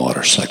yourself a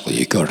motorcycle,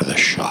 you go to the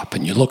shop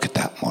and you look at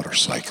that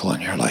motorcycle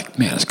and you're like,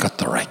 man, it's got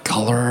the right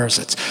colors,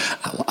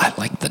 I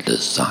like the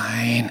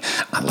design,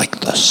 I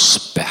like the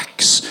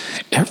specs,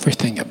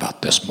 everything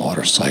about this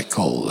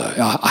motorcycle,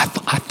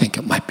 I think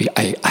it might be,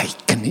 I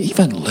can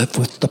even live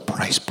with the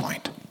price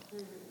point.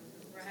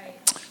 Right.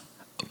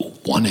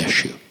 One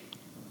issue.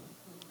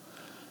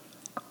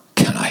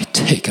 Can I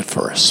take it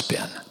for a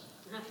spin?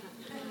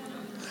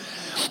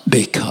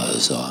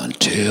 Because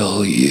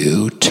until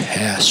you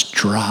test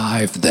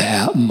drive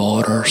that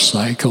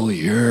motorcycle,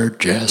 you're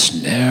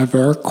just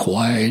never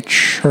quite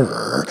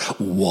sure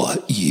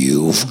what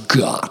you've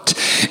got.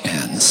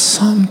 And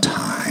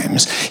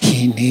sometimes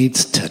he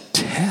needs to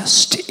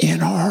test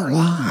in our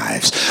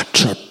lives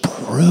to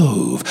prove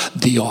prove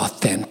the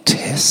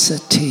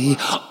authenticity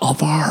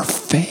of our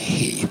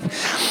faith.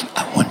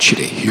 I want you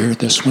to hear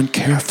this one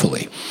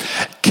carefully.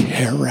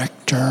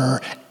 Character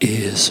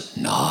is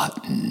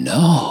not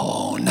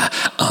known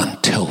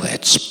until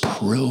it's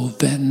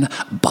proven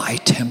by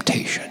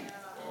temptation.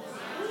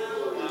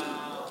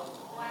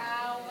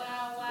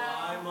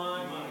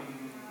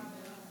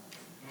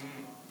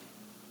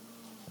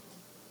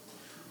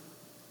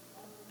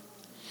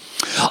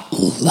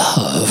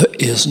 Love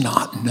is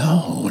not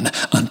known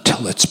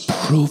until it's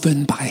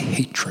proven by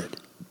hatred.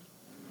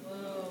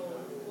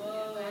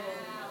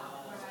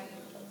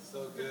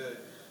 So good.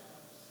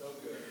 So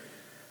good.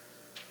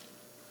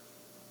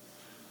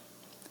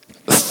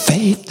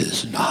 Faith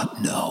is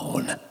not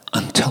known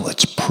until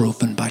it's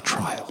proven by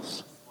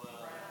trials.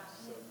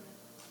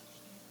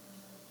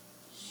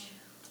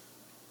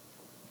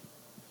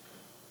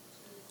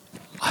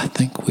 I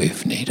think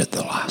we've needed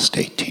the last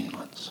 18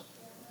 months.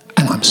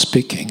 And I'm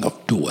speaking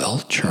of Dwell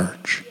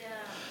Church.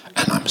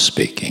 And I'm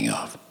speaking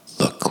of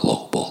the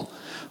global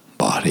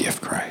body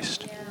of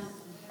Christ.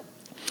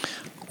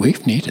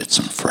 We've needed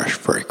some fresh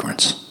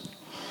fragrance.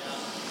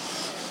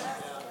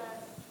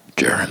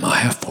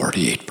 Jeremiah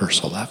 48,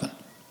 verse 11.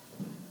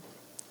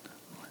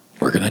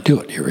 We're going to do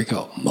it. Here we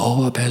go.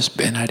 Moab has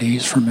been at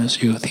ease from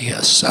his youth. He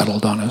has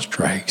settled on his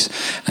dregs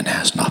and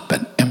has not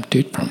been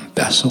emptied from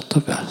vessel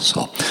to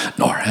vessel,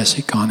 nor has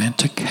he gone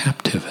into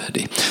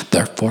captivity.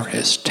 Therefore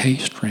his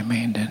taste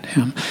remained in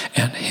him,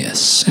 and his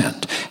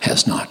scent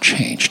has not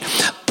changed.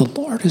 The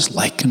Lord is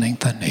likening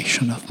the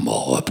nation of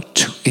Moab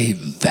to a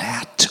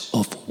vat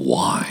of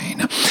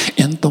wine.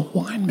 In the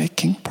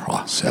winemaking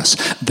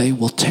process, they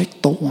will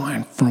take the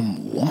wine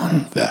from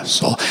one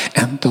vessel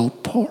and they'll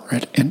pour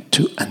it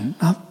into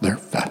another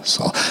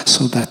vessel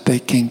so that they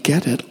can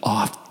get it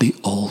off the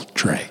old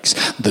dregs.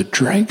 The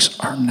dregs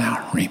are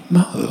now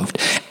removed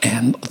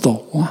and the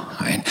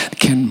wine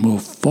can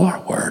move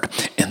forward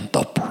in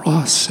the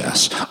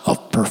process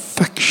of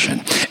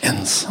perfection.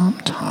 And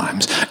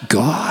sometimes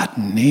God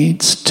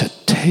needs to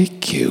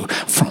take you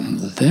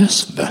from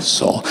this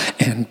vessel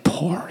and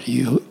pour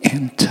you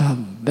into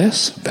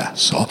this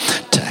vessel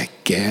to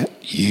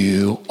get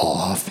you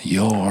off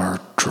your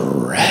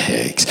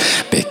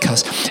dregs.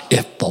 Because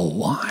if the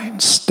wine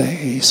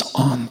stays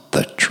on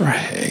the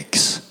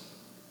dregs,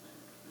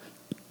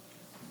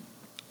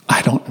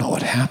 I don't know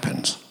what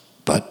happens,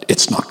 but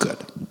it's not good.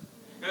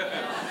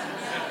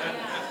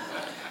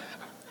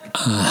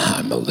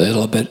 I'm a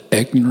little bit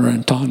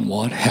ignorant on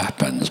what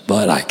happens,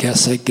 but I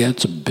guess it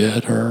gets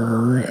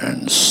bitter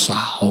and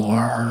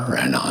sour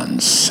and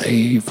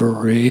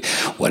unsavory.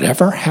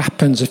 Whatever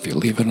happens if you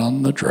leave it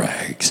on the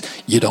dregs,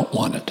 you don't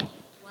want it.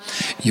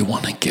 You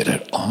want to get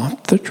it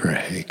off the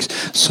dregs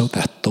so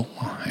that the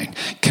wine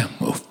can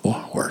move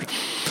forward.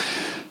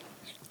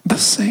 The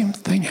same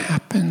thing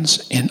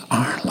happens in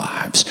our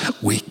lives.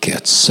 We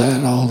get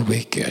settled,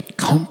 we get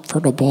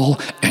comfortable,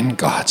 and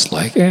God's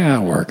like, yeah,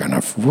 we're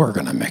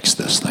gonna mix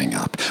this thing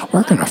up.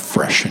 We're gonna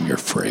freshen your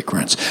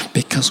fragrance,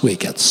 because we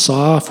get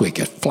soft, we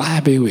get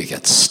flabby, we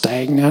get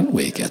stagnant,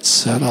 we get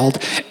settled,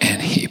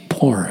 and he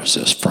pours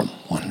us from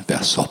one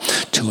vessel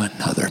to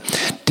another.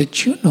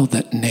 Did you know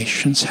that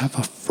nations have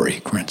a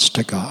fragrance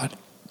to God?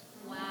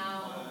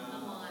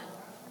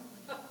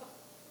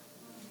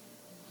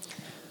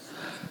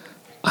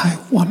 I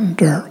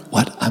wonder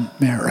what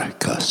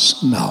America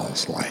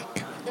smells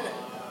like.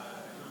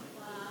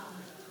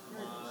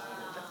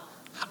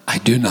 I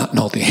do not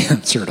know the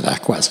answer to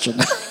that question.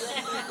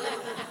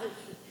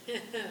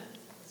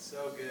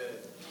 So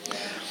good.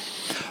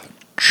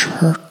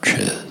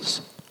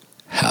 Churches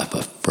have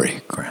a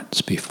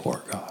fragrance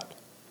before God.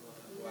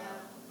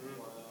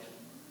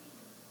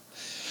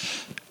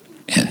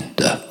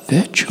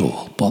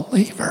 Individual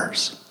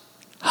believers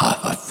have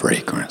a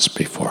fragrance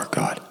before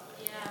God.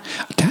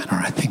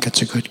 Tanner, I think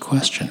it's a good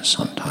question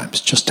sometimes,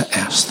 just to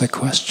ask the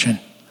question,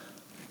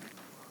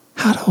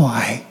 how do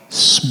I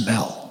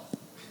smell?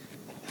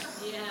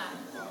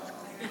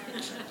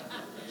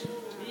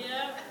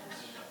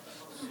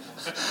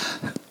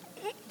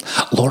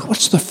 Lord,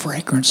 what's the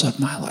fragrance of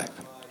my life?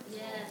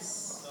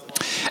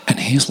 And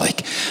he's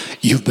like,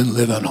 you've been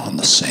living on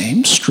the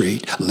same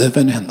street,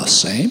 living in the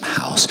same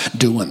house,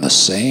 doing the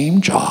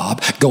same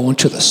job, going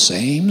to the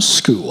same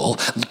school,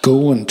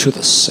 going to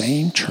the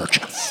same church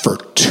for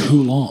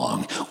too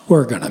long.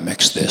 We're going to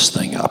mix this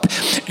thing up.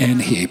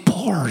 And he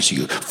pours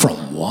you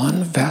from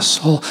one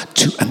vessel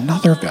to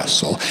another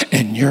vessel.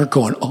 And you're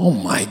going, oh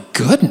my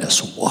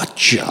goodness, what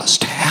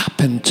just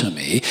happened to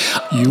me?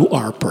 You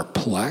are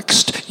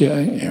perplexed.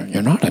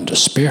 You're not in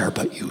despair,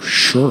 but you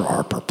sure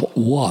are perplexed.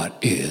 What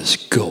is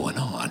going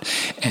on?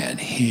 And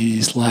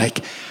he's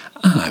like,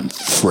 I'm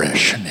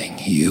freshening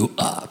you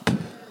up.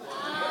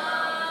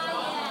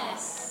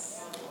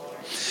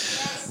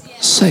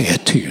 Say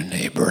it to your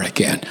neighbor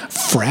again.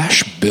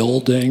 Fresh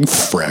building,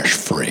 fresh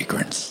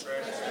fragrance.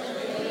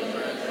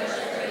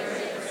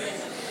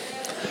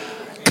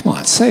 Come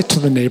on, say it to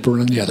the neighbor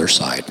on the other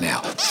side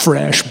now.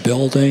 Fresh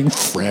building,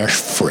 fresh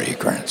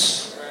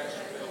fragrance.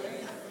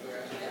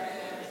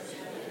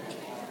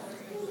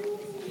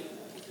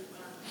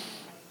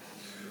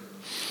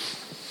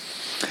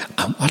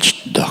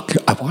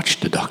 I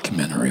watched a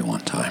documentary one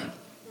time.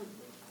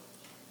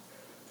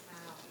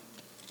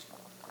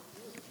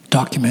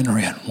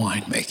 Documentary on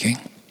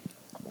winemaking.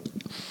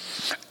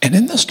 And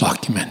in this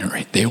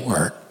documentary, they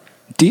were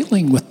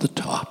dealing with the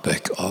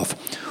topic of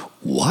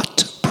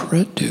what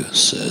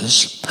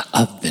produces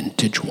a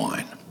vintage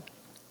wine.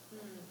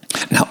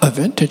 Now, a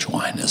vintage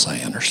wine, as I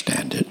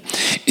understand it,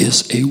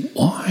 is a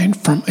wine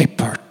from a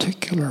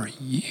particular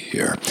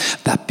year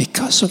that,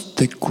 because of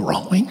the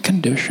growing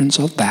conditions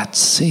of that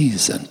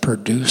season,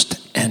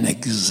 produced an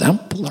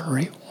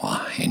exemplary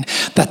wine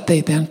that they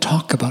then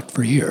talk about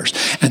for years.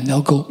 And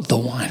they'll go, the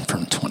wine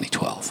from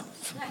 2012.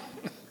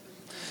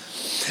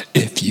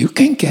 If you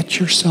can get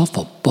yourself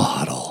a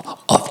bottle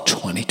of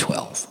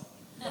 2012,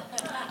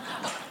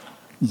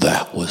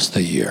 that was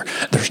the year.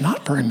 There's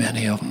not very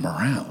many of them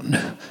around,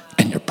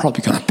 and you're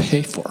probably going to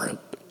pay for it.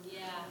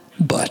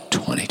 But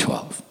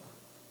 2012,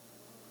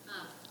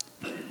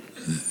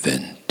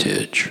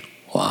 vintage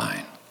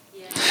wine.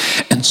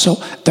 And so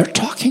they're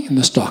talking in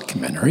this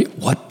documentary,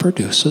 what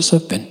produces a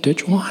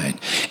vintage wine?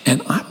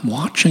 And I'm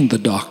watching the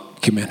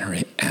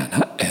documentary,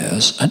 Anna,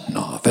 as a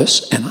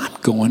novice, and I'm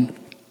going,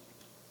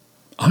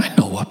 I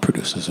know what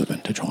produces a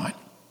vintage wine.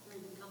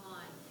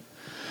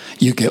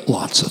 You get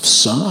lots of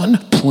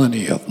sun,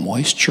 plenty of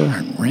moisture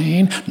and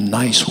rain,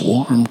 nice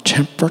warm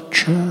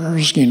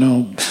temperatures,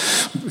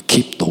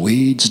 keep the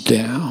weeds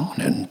down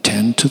and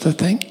tend to the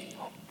thing.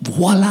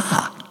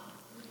 Voila,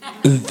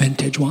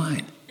 vintage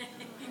wine.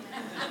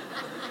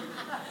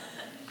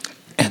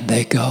 And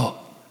they go,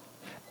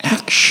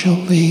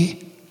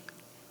 actually,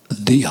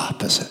 the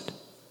opposite.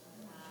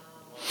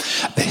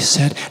 They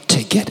said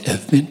to get a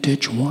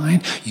vintage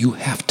wine, you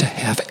have to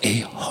have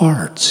a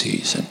hard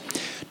season.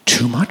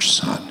 Too much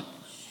sun,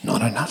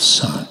 not enough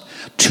sun.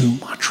 Too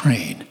much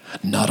rain,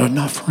 not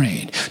enough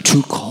rain.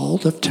 Too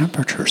cold of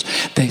temperatures.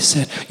 They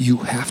said you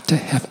have to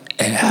have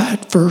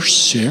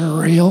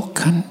adversarial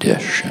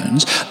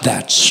conditions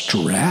that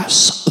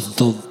stress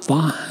the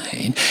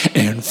vine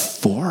and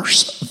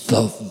force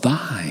the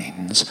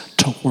vines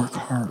to work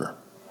harder.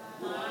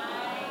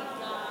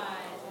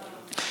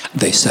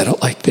 They said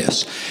it like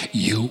this: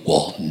 you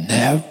will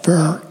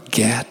never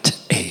get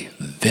a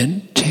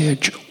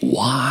vintage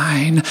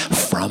wine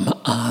from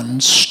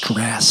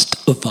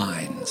unstressed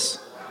vines.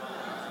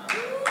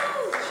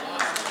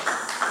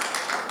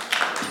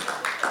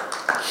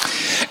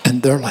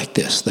 And they're like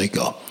this. They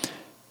go,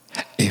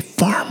 a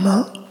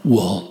farmer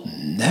will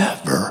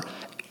never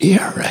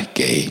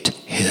irrigate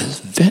his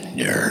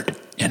vineyard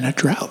in a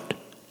drought.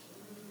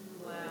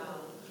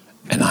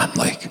 And I'm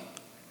like,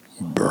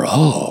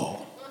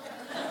 bro,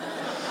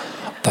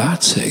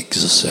 that's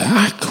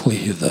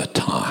exactly the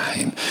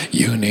time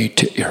you need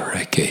to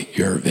irrigate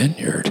your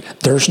vineyard.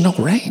 There's no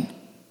rain.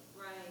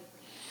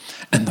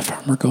 And the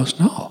farmer goes,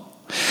 no.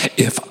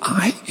 If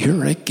I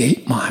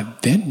irrigate my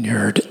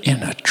vineyard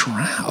in a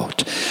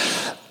drought,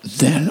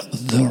 then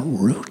the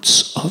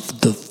roots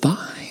of the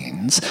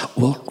vines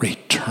will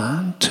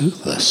return to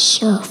the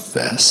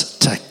surface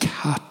to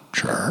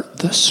capture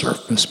the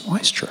surface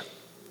moisture.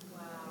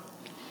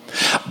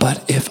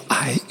 But if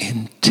I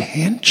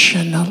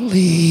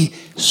intentionally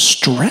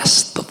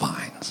stress the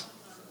vines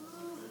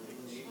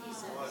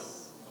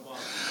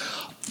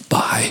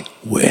by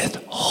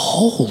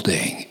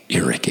withholding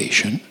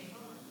irrigation,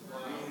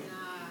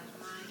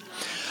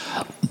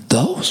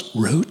 those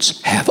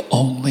roots have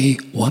only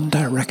one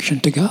direction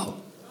to go.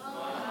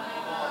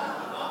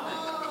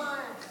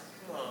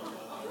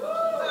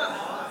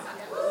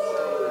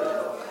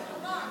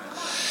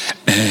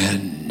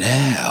 And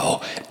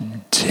now,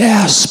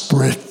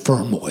 desperate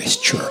for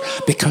moisture,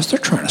 because they're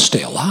trying to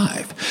stay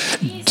alive,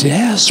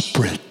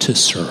 desperate to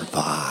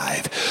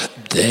survive,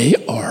 they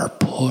are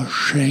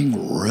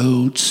pushing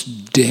roots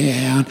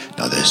down.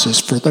 Now, this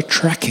is for the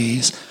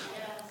Trekkies,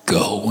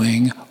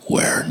 going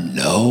where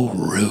no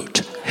root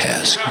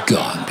has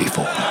gone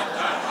before.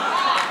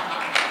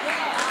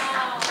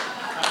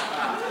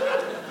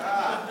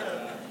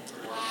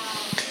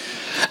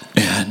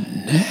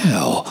 And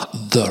now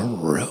the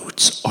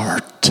roots are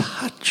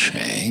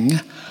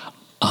touching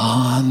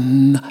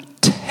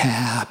untapped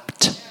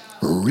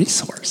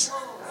resource.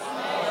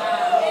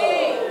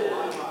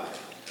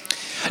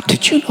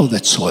 Did you know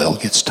that soil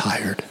gets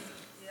tired?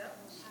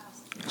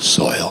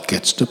 Soil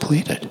gets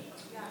depleted.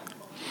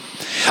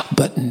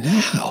 But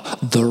now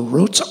the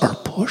roots are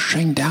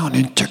pushing down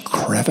into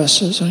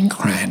crevices and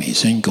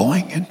crannies and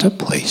going into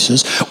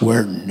places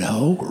where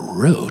no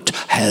root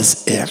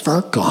has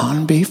ever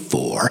gone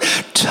before,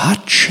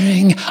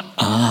 touching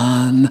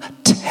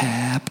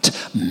untapped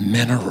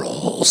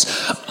minerals,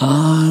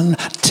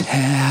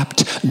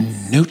 untapped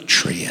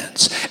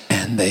nutrients.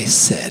 And they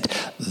said,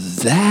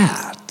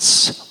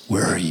 that's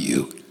where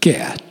you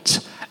get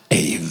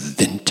a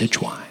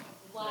vintage wine.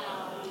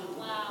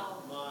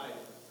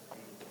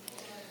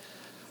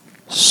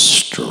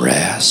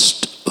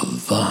 Stressed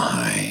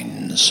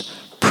vines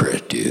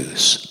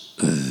produce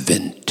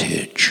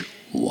vintage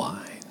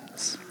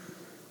wines.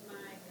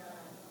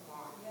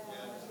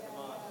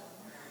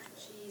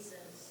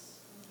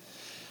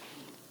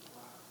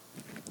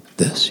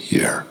 this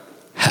year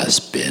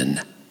has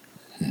been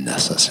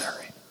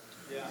necessary.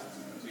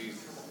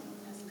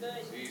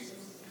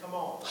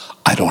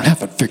 I don't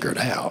have it figured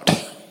out.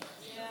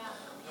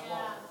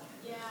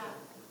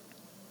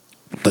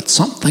 But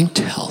something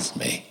tells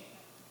me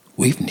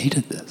we've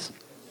needed this.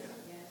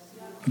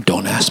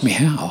 Don't ask me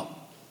how.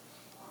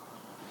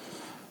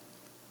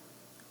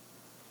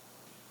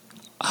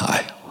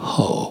 I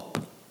hope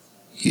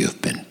you've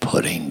been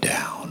putting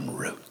down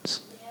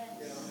roots.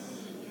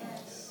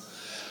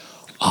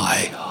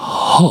 I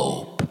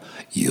hope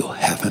you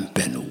haven't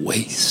been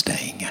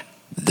wasting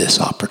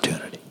this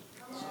opportunity.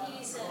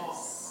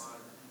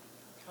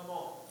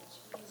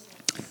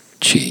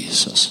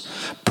 Jesus,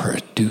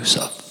 produce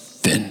a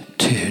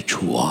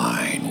vintage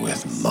wine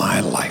with my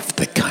life,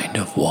 the kind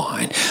of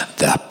wine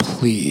that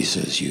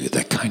pleases you,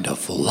 the kind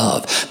of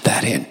love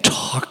that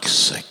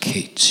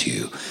intoxicates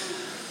you.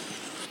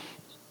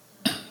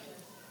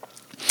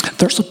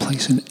 There's a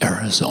place in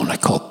Arizona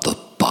called the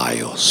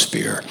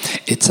Biosphere.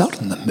 It's out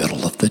in the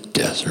middle of the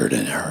desert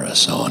in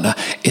Arizona.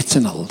 It's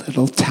in a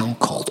little town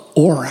called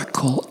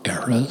Oracle,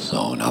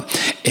 Arizona.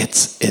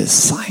 It's a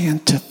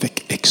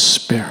scientific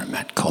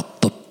experiment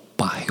called the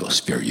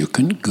Biosphere. You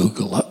can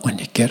Google it when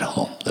you get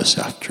home this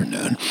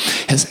afternoon.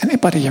 Has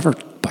anybody ever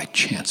by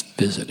chance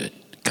visited?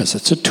 Because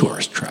it's a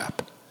tourist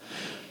trap.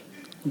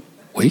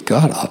 We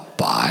got a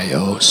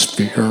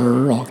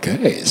Biosphere.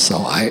 Okay, so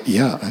I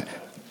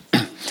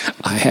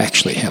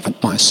actually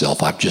haven't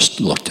myself. I've just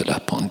looked it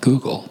up on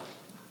Google.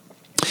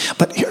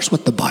 But here's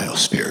what the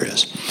Biosphere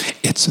is.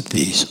 It's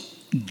these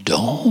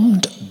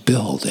domed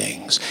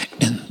buildings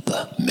in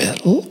the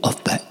middle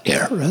of the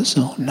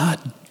Arizona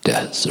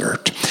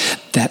desert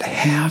that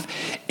have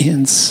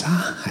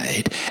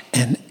inside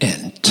an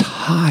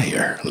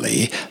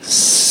entirely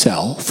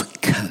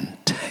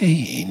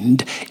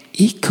self-contained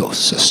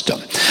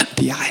ecosystem.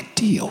 The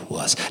idea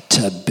was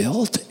to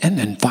build an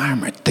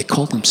environment. They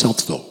call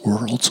themselves the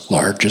world's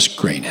largest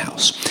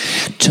greenhouse.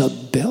 To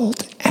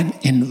build an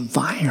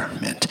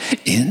environment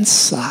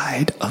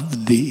inside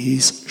of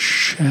these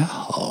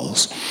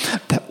shells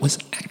that was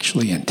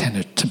actually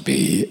intended to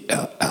be,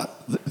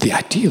 the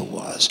idea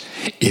was,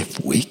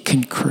 if we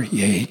can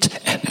create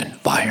an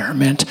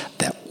environment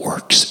that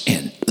works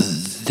in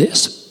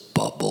this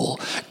bubble,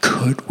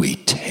 could we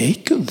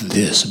take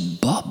this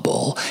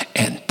bubble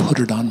and put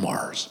it on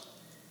Mars?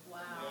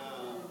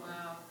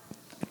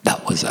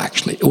 That was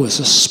actually, it was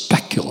a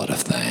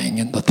speculative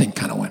thing, and the thing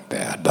kind of went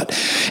bad. But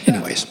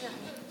anyways,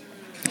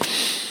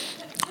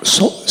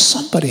 so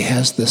somebody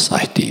has this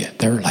idea.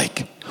 They're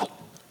like,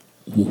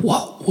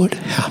 what would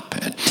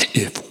happen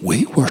if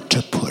we were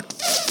to put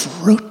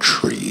fruit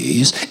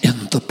trees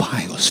in the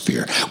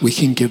Biosphere? We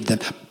can give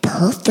them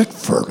perfect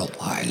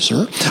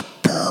fertilizer,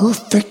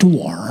 perfect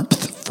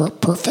warmth, for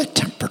perfect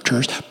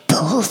temperatures,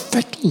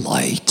 perfect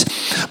light,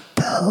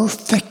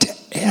 perfect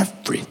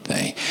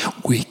everything.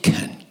 We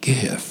can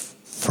give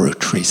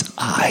fruit trees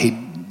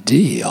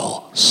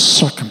ideal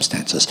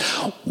circumstances.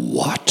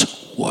 What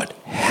would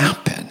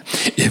happen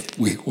if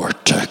we were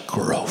to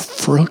grow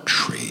fruit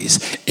trees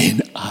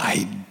in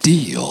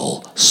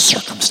ideal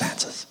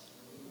circumstances?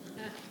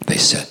 They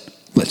said,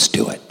 let's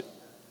do it.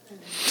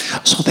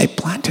 So they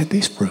planted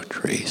these fruit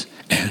trees,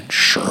 and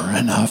sure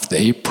enough,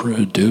 they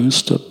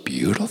produced a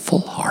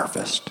beautiful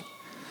harvest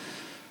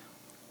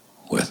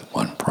with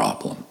one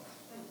problem.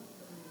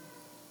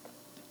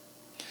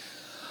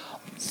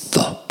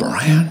 The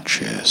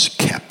branches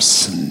kept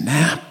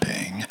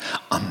snapping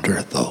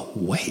under the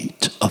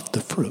weight of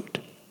the fruit.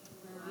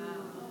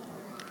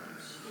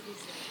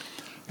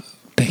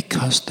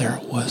 Because there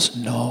was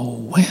no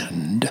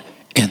wind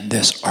in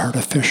this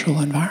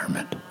artificial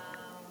environment.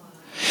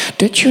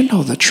 Did you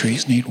know that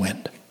trees need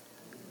wind?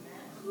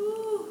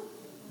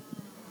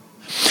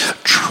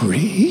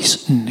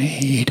 Trees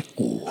need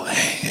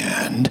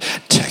wind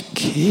to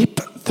keep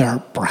their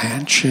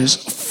branches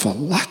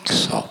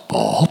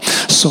flexible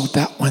so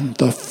that when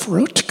the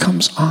fruit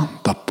comes on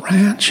the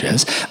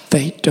branches,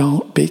 they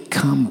don't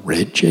become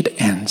rigid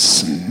and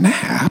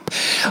snap.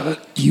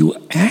 You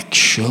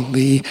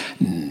actually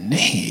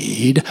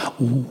need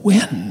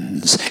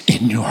winds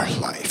in your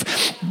life.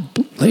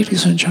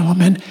 Ladies and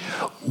gentlemen,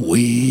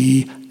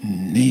 we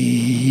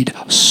need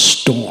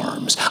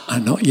storms. I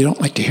know you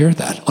don't like to hear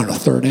that on a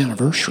third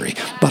anniversary,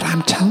 but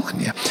I'm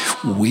telling you,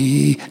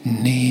 we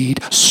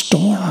need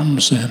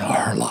storms in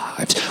our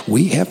lives.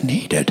 We have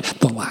needed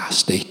the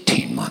last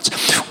 18 months.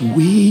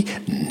 We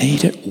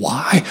need it.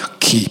 Why?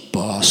 Keep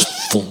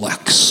us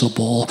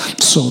flexible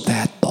so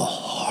that the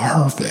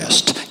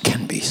harvest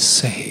can be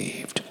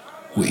saved.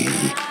 We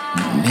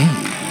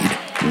need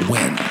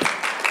wind.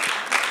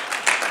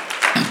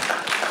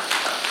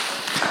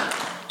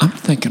 I'm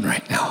thinking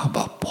right now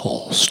about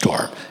Paul's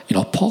storm. You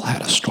know, Paul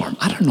had a storm.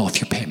 I don't know if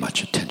you pay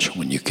much attention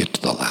when you get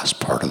to the last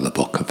part of the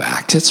book of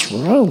Acts. It's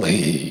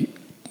really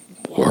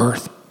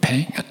worth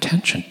paying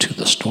attention to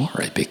the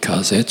story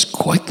because it's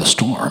quite the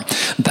storm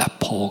that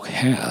Paul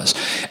has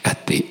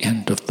at the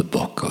end of the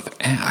book of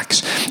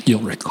Acts.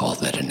 You'll recall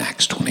that in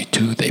Acts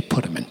 22, they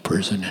put him in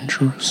prison in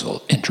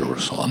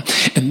Jerusalem.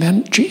 And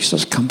then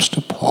Jesus comes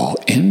to Paul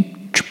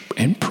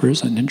in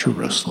prison in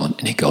Jerusalem,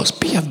 and he goes,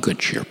 "Be of good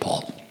cheer,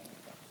 Paul.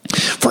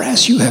 For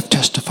as you have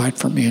testified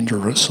for me in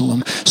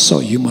Jerusalem, so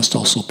you must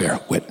also bear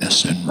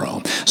witness in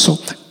Rome." So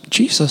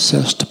Jesus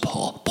says to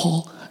Paul,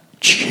 "Paul,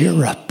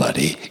 cheer up,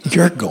 buddy.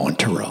 You're going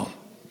to Rome."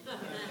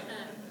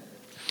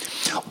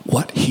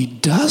 What he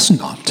does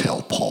not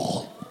tell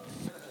Paul,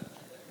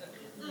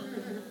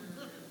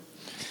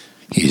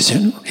 he's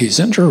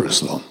in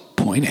Jerusalem,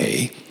 point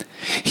A.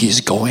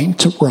 He's going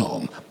to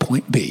Rome,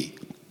 point B.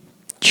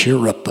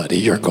 Cheer up, buddy.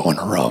 You're going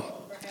to Rome.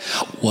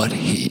 What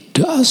he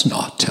does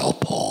not tell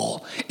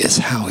Paul is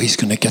how he's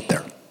going to get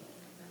there.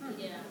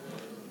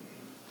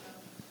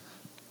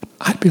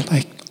 I'd be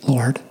like,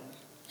 "Lord,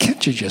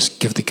 can't you just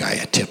give the guy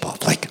a tip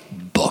off? Like,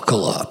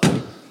 buckle up.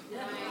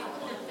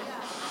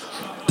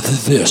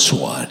 This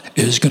one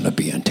is going to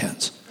be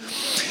intense."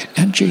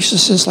 And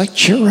Jesus is like,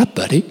 "Cheer up,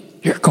 buddy.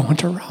 You're going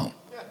to Rome."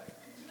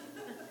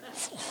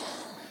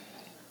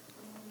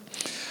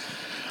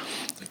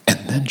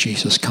 And then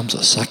Jesus comes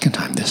a second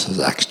time. This is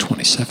Acts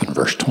 27,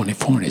 verse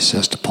 24. And he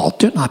says to Paul,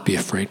 "Do not be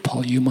afraid,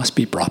 Paul. You must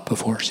be brought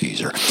before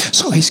Caesar."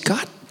 So he's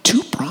got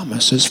two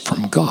promises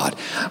from God.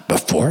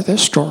 Before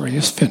this story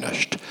is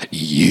finished,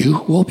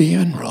 you will be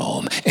in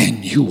Rome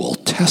and you will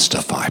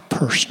testify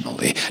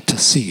personally to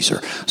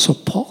Caesar. So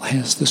Paul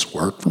has this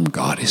word from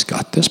God. He's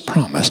got this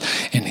promise.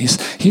 And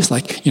he's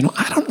like,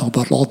 I don't know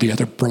about all the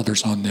other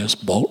brothers on this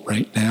boat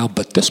right now,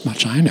 but this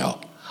much I know.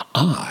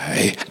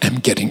 I am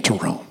getting to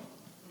Rome.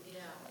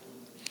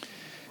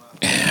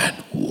 And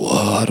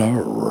what a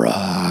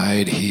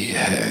ride he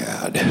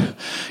had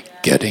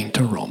getting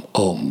to Rome.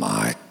 Oh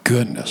my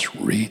goodness,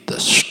 read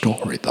the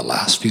story, the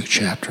last few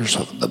chapters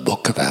of the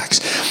book of Acts.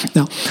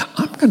 Now,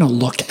 I'm going to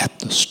look at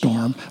the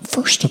storm,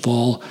 first of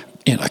all,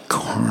 in a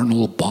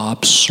carnal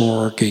Bob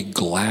Sorge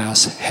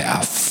glass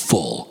half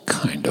full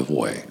kind of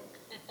way.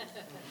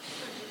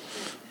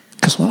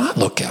 Because when I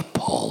look at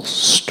Paul's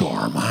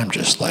storm, I'm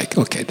just like,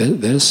 okay,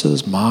 this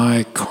is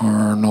my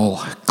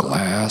carnal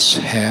glass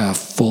half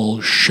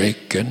full,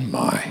 shaking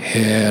my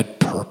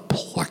head,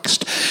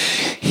 perplexed.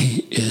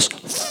 He is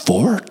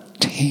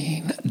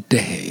 14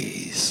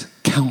 days,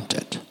 count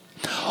it,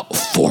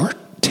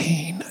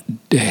 14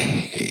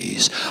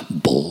 days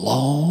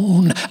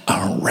blown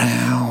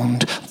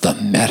around the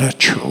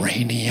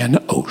Mediterranean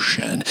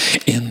Ocean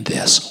in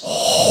this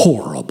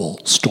horrible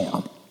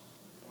storm.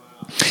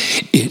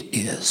 It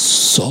is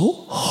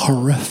so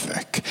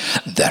horrific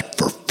that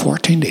for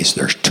 14 days,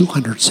 there's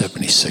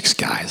 276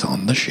 guys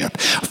on the ship.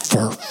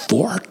 For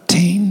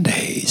 14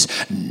 days,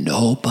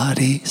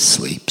 nobody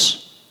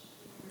sleeps.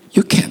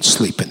 You can't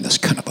sleep in this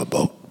kind of a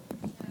boat.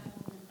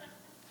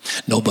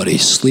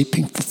 Nobody's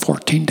sleeping for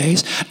 14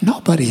 days.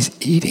 Nobody's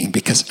eating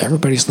because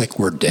everybody's like,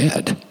 we're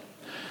dead.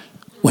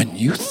 When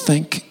you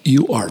think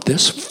you are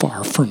this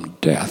far from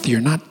death,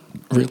 you're not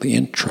really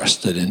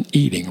interested in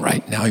eating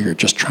right now. You're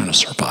just trying to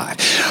survive.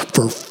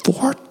 For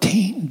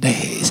 14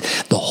 days,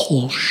 the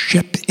whole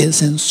ship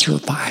is in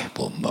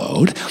survival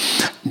mode.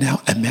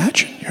 Now,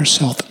 imagine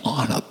yourself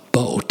on a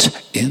boat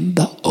in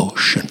the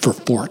ocean for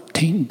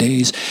 14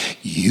 days.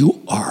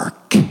 You are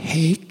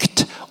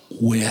caked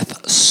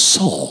with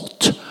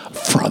salt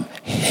from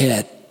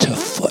head to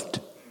foot.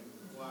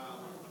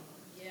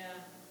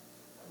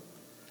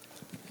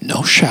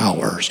 No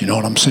showers. You know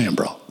what I'm saying,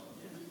 bro?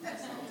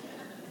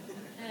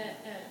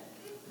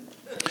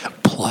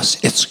 Plus,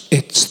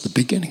 it's the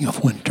beginning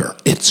of winter.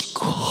 It's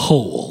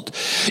cold.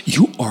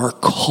 You are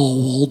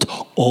cold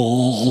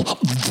all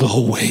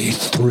the way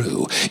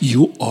through.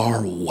 You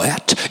are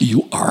wet.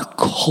 You are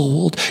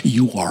cold.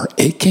 You are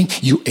aching.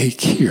 You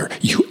ache here.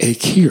 You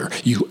ache here.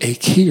 You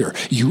ache here.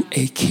 You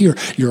ache here.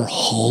 Your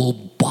whole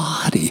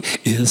body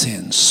is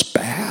in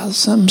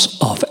spasms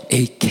of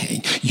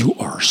aching. You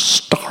are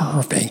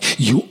starving.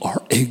 You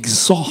are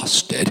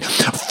exhausted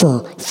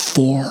for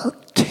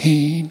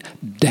 14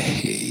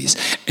 days.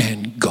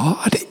 And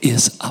God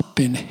is up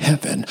in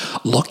heaven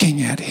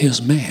looking at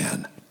his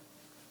man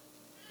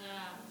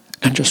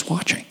and just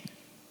watching.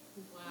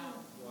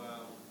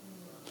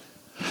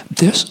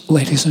 This,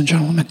 ladies and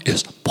gentlemen,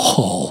 is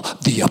Paul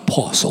the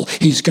Apostle.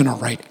 He's going to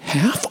write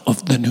half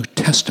of the New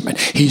Testament.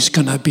 He's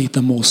going to be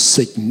the most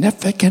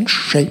significant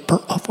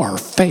shaper of our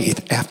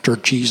faith after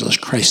Jesus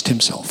Christ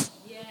himself.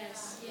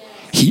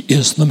 He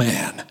is the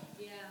man.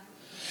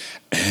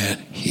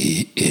 And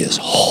he is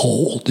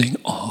holding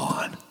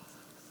on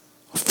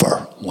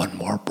for one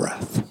more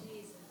breath.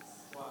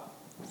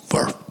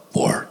 For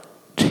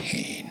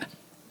 14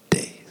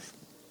 days.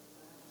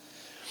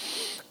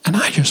 And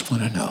I just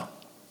want to know,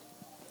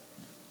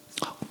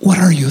 what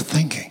are you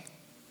thinking?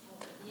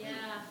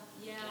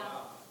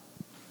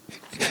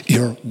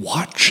 You're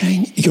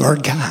watching your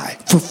guy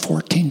for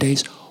 14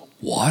 days.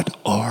 What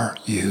are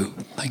you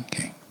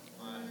thinking?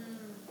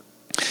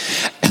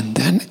 And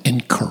then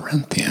in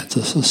Corinthians,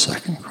 this is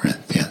 2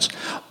 Corinthians,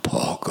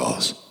 Paul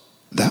goes,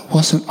 that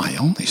wasn't my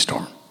only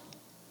storm.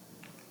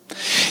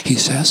 He He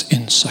says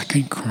in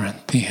 2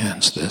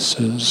 Corinthians, this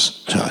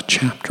is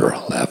chapter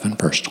 11,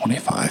 verse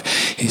 25,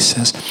 he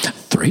says,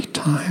 3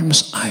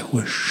 times I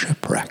was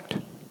shipwrecked.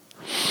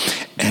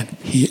 And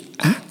he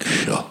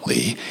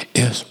actually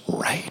is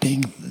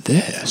writing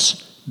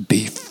this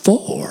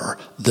before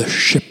the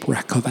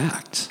shipwreck of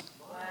Acts.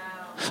 Wow.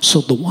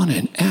 So the one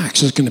in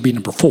Acts is going to be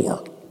number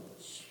 4.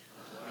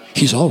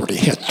 He's already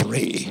hit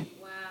 3.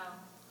 Wow.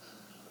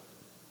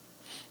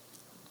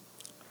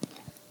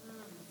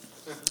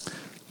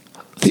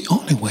 The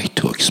only way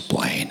to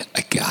explain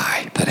a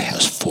guy that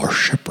has 4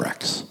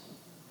 shipwrecks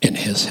in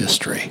his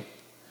history,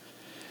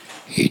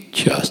 he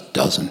just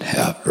doesn't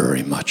have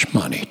very much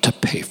money to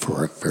pay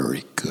for a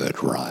very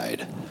good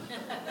ride.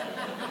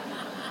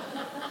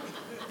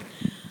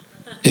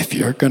 If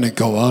you're going to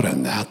go out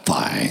in that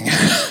thing,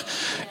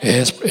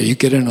 you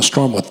get in a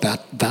storm with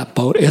that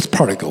boat, it's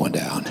probably going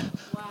down.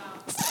 Wow.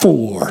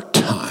 4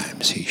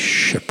 times he's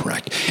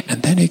shipwrecked.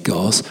 And then he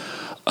goes,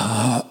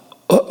 a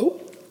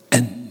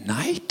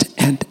night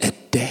and a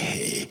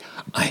day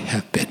I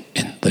have been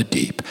in the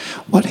deep.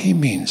 What he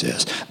means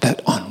is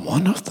that on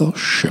one of those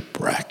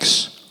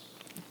shipwrecks,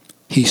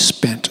 he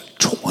spent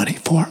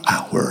 24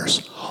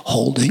 hours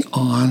holding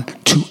on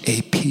to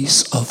a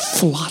piece of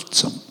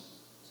flotsam.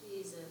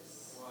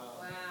 Jesus.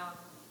 Wow.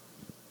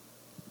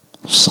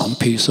 Some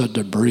piece of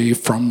debris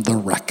from the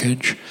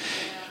wreckage.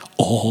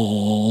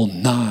 All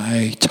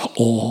night,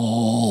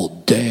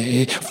 all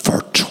day,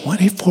 for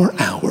 24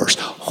 hours,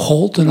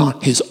 holding on.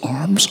 His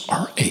arms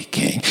are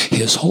aching.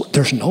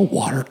 There's no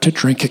water to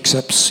drink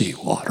except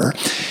seawater.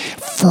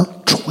 For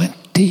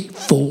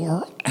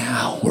 24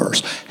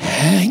 hours,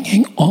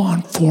 hanging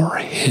on for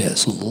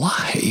his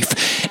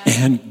life.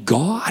 And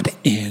God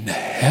in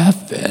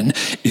heaven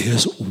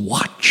is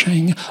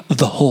watching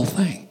the whole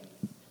thing.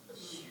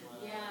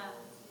 Yeah.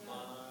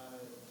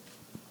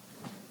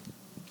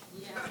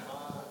 Yeah.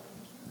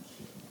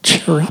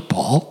 Cheer up,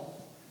 Paul.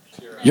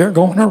 You're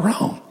going to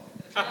Rome.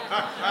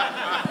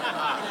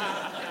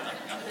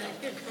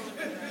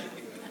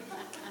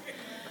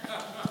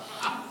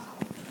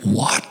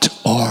 What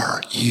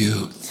are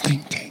you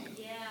thinking?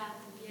 Yeah.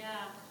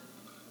 Yeah.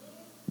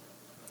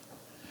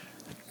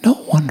 No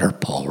wonder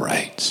Paul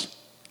writes,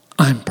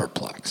 I'm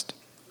perplexed.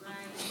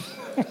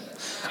 Right.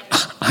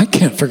 I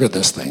can't figure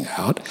this thing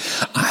out.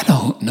 I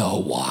don't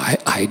know why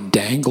I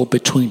dangle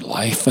between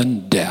life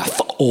and death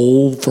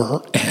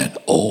over and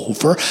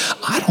over.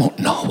 I don't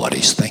know what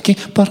he's thinking,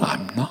 but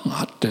I'm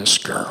not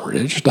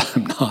discouraged.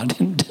 I'm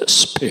not in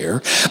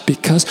despair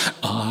because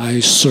I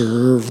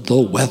serve the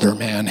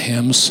weatherman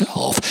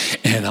himself.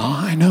 And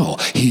I know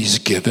he's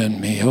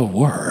given me a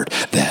word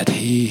that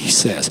he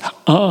says,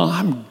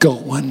 I'm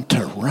going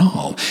to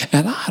Rome.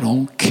 And I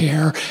don't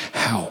care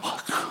how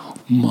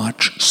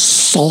much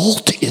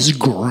salt is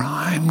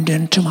grimed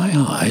into my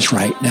eyes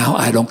right now.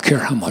 I don't care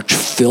how much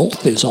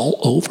filth is all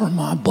over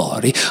my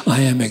body.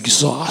 I am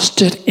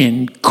exhausted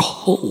and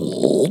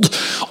cold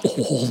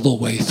all the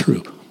way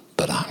through.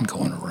 But I'm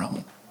going to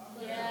Rome.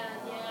 Yeah.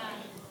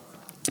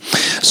 Yeah.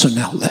 So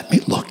now let me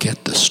look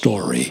at the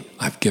story.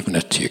 I've given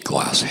it to you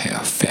glass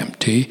half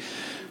empty.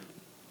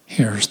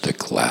 Here's the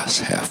glass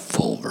half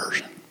full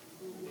version.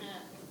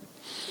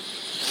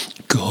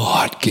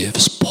 God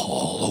gives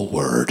Paul a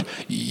word.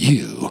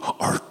 You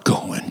are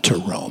going to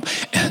Rome.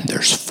 And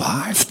there's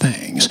 5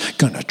 things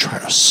going to try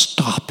to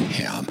stop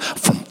him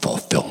from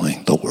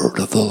fulfilling the word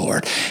of the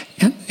Lord.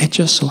 And it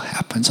just so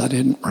happens I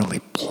didn't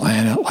really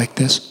plan it like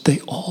this. They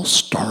all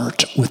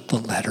start with the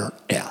letter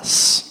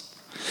S.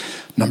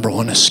 Number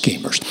 1 is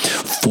schemers.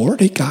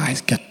 40 guys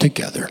get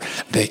together.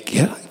 They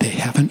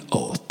have an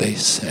oath. They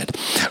said,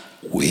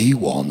 we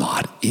will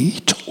not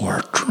eat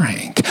or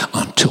drink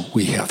until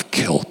we have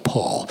killed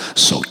Paul.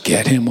 So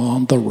get him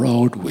on the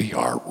road. We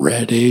are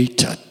ready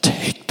to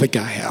take the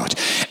guy out.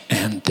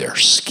 And their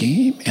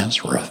scheme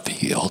is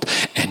revealed.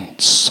 And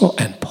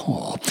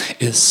Paul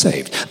is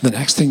saved. The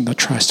next thing that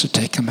tries to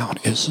take him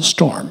out is a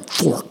storm.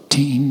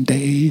 14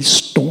 days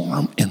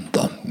storm in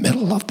the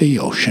middle of the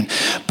ocean.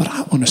 But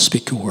I want to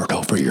speak a word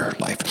over your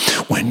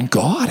life. When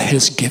God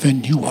has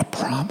given you a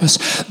promise,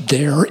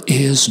 there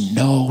is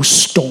no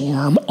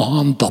storm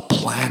on the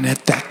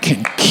planet that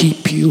can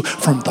keep you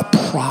from the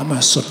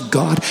promise of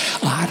God.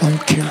 I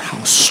don't care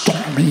how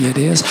stormy it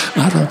is.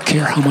 I don't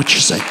care how much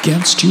is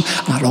against you.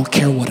 I don't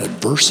care what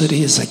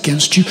adversity is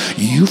against you.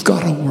 You've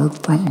got a word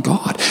from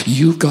God.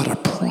 You've got a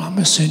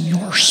promise in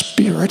your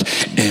spirit,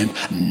 and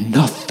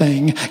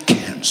nothing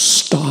can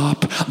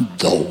stop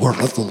the word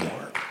of the Lord.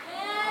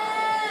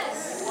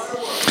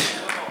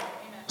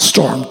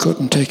 Storm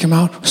couldn't take him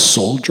out.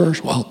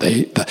 Soldiers, well,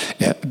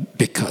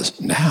 because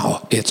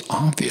now it's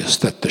obvious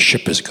that the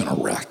ship is going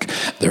to wreck.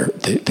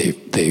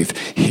 They've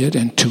hit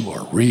into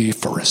a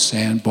reef or a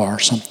sandbar or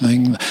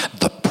something.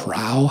 The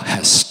prow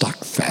has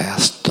stuck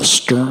fast. The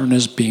stern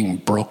is being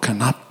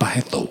broken up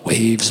by the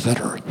waves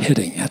that are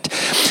hitting it.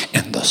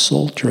 And the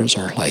soldiers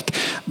are like,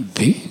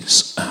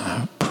 these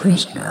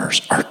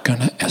prisoners are going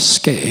to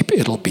escape.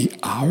 It'll be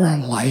our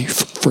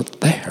life for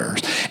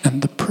theirs.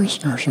 And the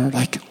prisoners are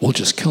like, we'll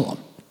just kill them.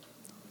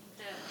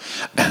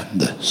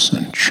 And the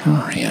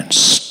centurion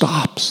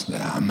stops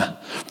them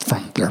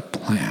from their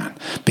plan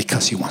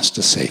because he wants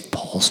to save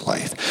Paul's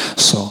life.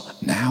 So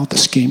now the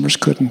schemers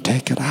couldn't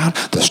take it out.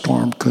 The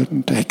storm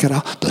couldn't take it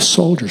out. The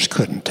soldiers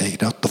couldn't take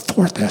it out. The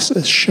fourth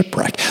is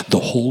shipwreck. The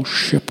whole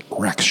ship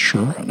wrecks,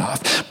 sure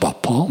enough.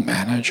 But Paul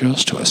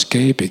manages to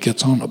escape. He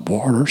gets on a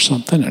board or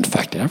something. In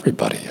fact,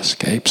 everybody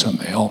escapes, and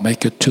they all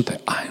make it to the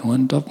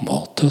island of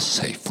Malta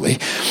safely.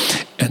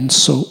 And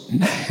so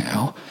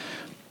now,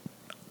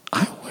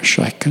 I wish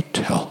I could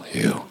tell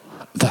you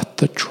that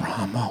the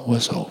drama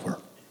was over.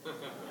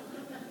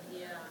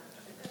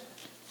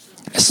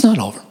 It's not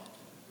over.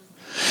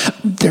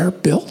 They're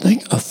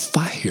building a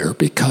fire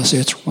because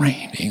it's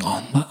raining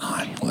on the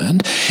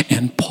island,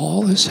 and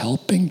Paul is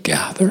helping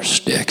gather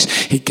sticks.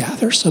 He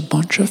gathers a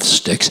bunch of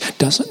sticks,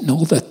 doesn't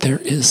know that there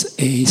is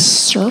a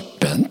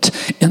serpent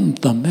in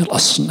the middle, a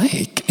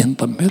snake in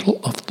the middle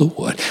of the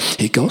wood.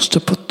 He goes to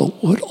put the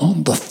wood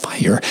on the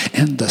fire,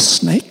 and the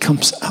snake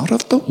comes out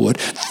of the wood,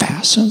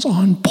 fastens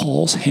on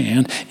Paul's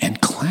hand, and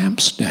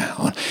clamps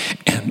down.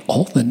 And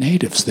all the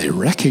natives, they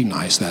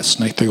recognize that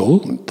snake. They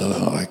go,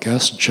 I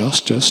guess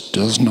justice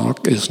is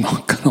not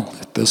going to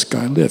let this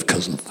guy live,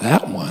 because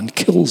that one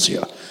kills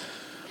you.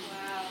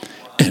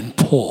 And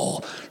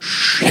Paul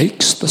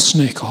shakes the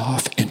snake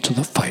off into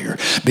the fire,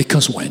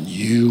 because when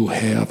you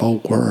have a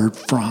word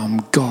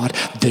from God,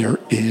 there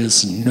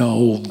is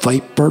no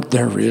viper,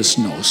 there is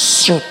no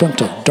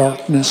serpent of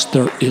darkness,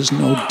 there is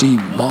no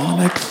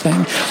demonic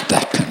thing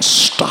that can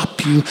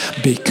stop you,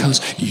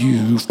 because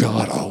you've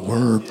got a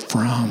word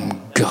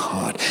from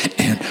God.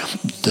 And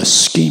the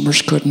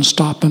schemers couldn't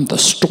stop him, the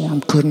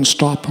storm couldn't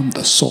stop him,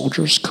 the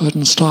soldiers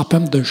couldn't stop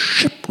him, the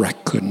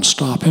shipwreck couldn't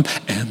stop him,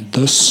 and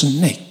the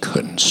snake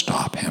couldn't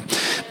stop him,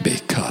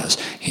 because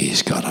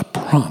he's got a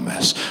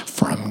promise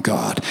from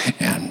God.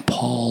 And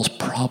Paul's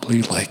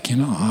probably like,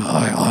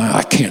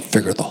 I can't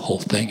figure the whole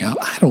thing out.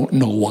 I don't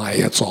know why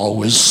it's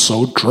always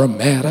so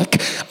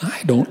dramatic.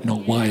 I don't know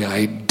why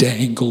I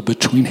dangle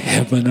between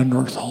heaven and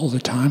earth all the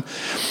time.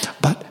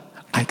 But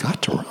I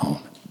got to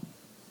Rome.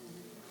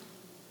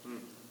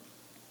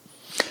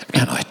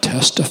 And I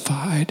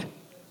testified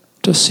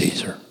to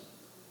Caesar.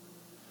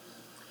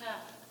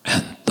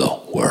 And the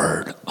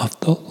word of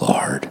the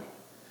Lord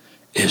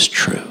is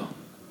true.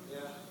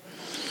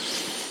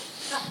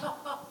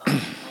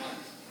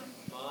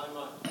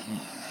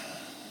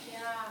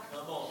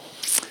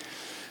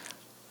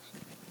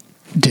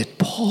 Did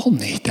Paul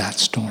need that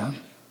storm?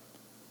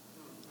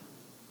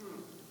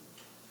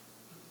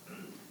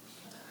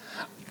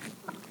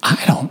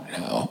 I don't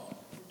know.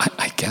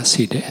 I guess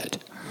he did.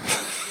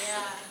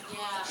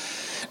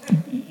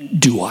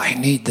 Do I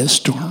need this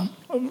storm?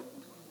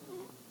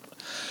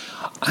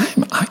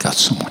 I got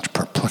so much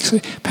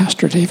perplexity.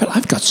 Pastor David,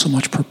 I've got so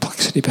much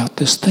perplexity about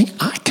this thing.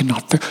 I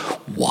cannot figure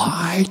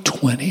why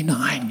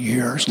 29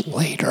 years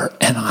later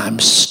and I'm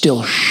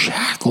still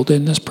shackled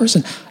in this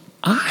prison.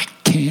 I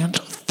can't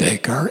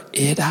figure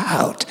it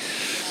out.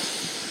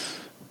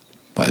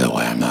 By the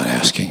way, I'm not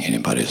asking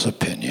anybody's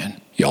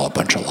opinion. Y'all a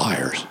bunch of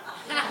liars.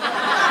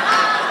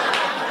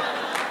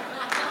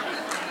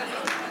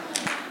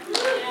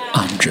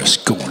 I'm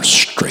just going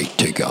straight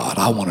to God.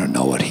 I want to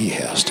know what he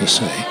has to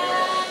say.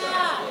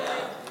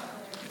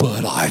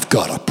 But I've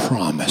got a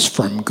promise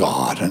from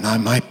God, and I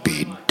might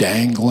be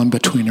dangling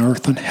between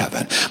earth and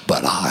heaven,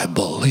 but I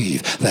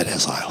believe that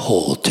as I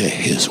hold to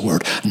his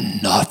word,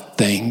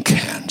 nothing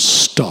can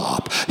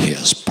stop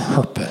his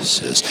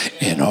purposes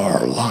in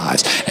our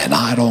lives. And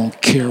I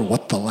don't care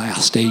what the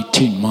last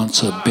 18 months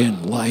have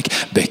been like,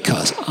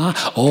 because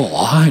all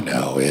I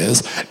know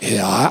is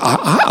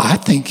I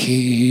think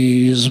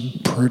he's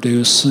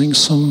producing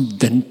some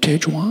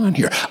vintage wine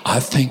here. I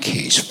think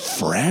he's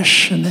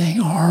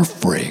freshening our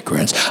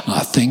fragrance. I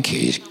think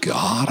he's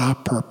got a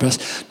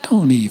purpose.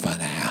 Don't even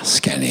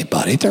ask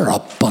anybody. They're a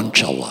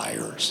bunch of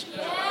liars.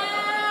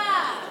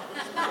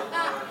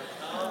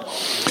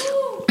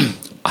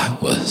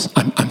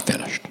 I'm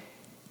finished.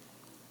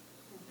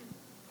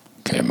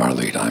 Okay,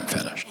 Marlita, I'm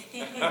finished.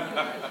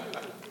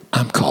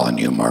 I'm calling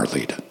you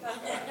Marlita.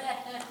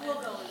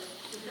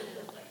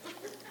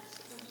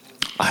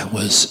 I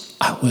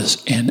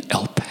was in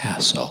El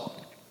Paso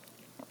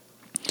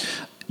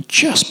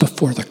just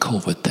before the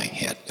COVID thing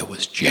hit. It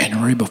was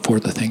January before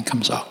the thing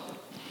comes out.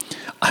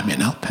 I'm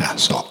in El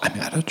Paso. I'm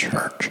at a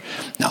church.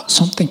 Now,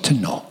 something to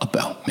know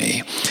about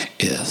me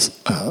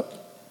is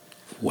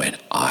when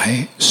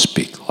I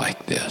speak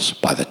like this,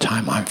 by the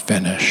time I'm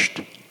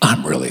finished,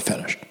 I'm really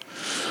finished.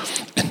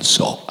 And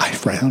so I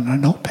write on a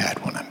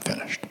notepad when I'm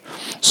finished.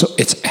 So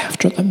it's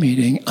after the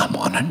meeting, I'm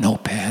on a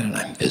notepad and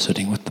I'm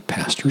visiting with the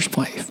pastor's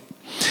wife.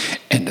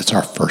 And it's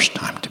our first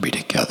time to be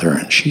together,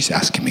 and she's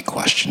asking me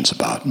questions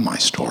about my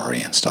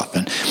story and stuff.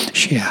 And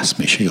she asked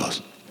me, she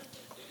goes,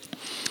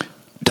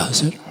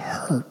 "Does it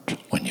hurt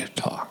when you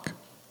talk?"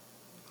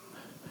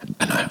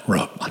 And I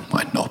wrote on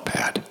my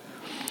notepad,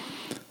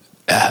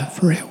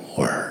 "Every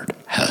word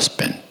has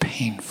been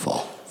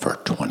painful for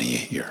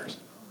 28 years.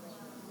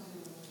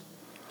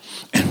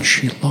 And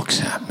she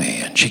looks at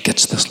me and she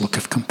gets this look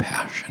of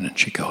compassion and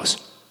she goes,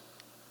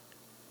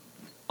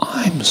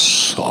 I'm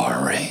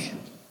sorry.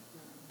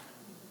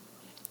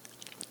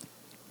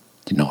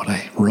 You know what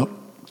I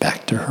wrote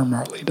back to her,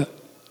 Marlita?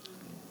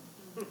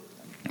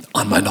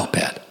 On my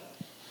notepad.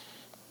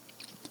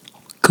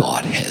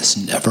 God has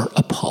never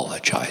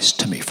apologized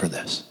to me for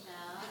this.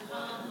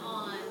 Come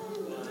on.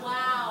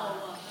 Wow.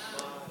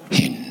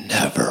 He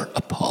never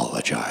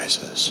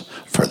apologizes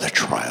for the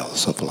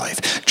trials of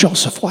life.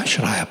 Joseph, why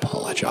should I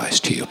apologize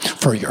to you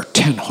for your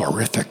 10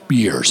 horrific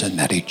years in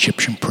that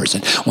Egyptian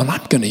prison? When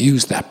I'm going to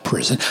use that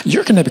prison,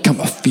 you're going to become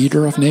a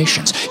feeder of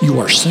nations. You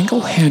are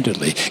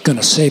single-handedly going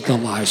to save the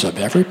lives of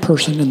every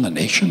person in the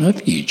nation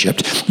of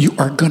Egypt. You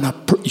are going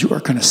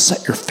to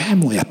set your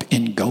family up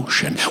in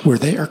Goshen, where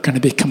they are going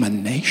to become a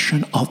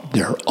nation of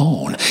their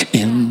own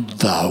in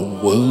the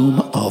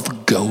womb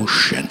of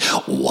Goshen.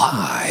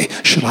 Why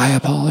should I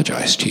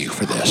apologize to you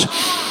for this?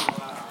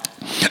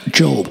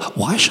 Job,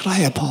 why should I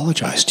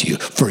apologize to you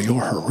for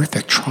your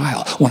horrific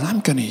trial when I'm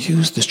going to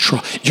use this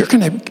trial?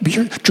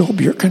 Job,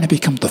 you're going to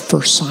become the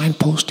first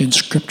signpost in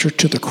Scripture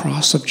to the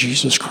cross of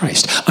Jesus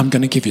Christ. I'm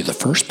going to give you the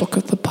first book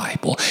of the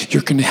Bible.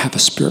 You're going to have a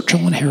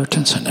spiritual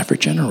inheritance in every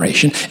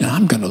generation, and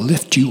I'm going to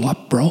lift you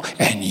up, bro,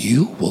 and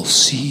you will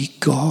see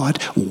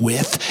God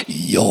with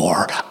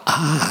your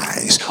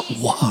eyes.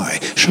 Why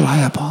should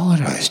I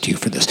apologize to you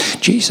for this?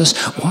 Jesus,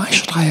 why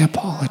should I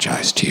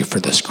apologize to you for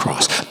this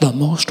cross? The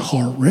most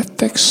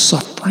horrific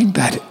suffering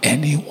that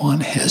anyone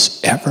has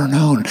ever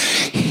known.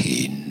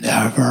 He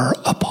never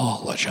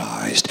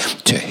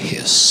apologized to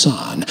his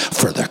son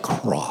for the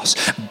cross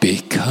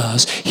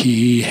because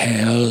he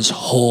has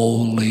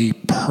holy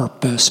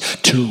purpose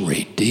to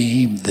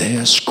redeem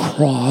this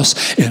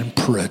cross and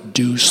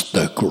produce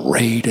the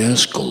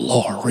greatest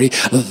glory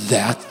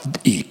that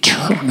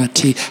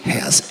eternity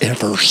has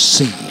ever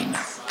seen.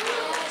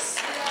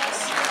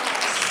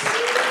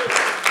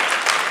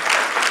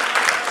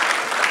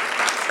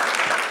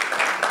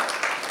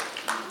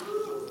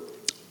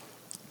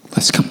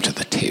 Let's come to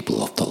the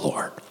table of the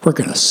Lord. We're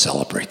going to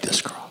celebrate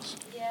this cross.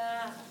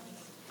 Yeah.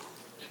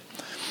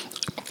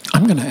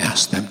 I'm going to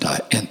ask them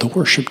to, and the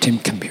worship team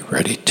can be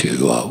ready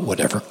to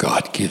whatever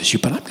God gives you,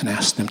 but I'm going to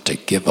ask them to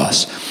give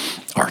us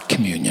our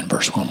communion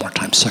verse one more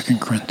time. 2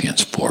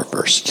 Corinthians 4,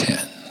 verse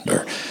 10.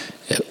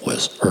 It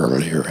was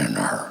earlier in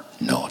our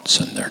notes,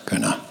 and they're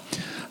going to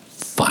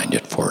find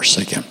it for us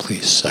again.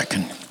 Please,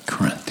 2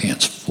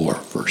 Corinthians 4,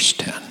 verse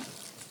 10.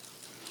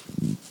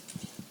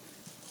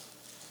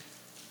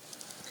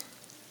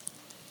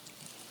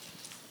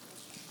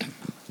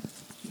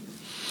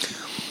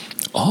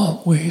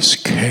 Always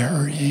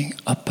carrying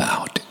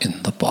about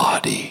in the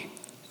body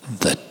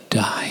the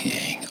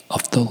dying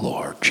of the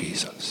Lord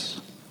Jesus,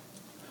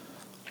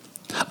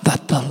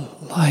 that the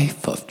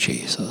life of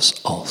Jesus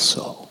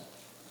also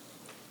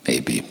may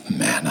be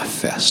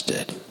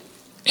manifested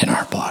in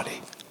our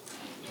body.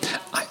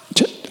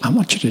 I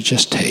want you to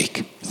just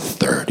take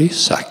 30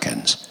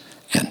 seconds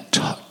and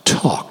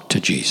talk to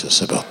Jesus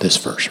about this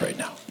verse right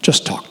now.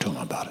 Just talk to him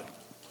about it.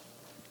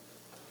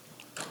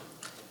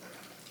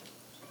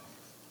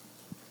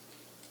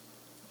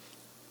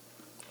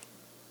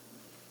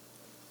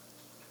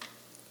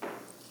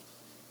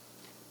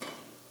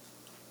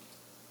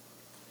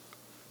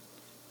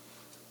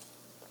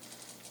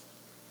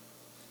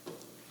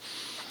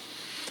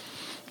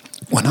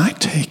 When I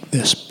take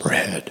this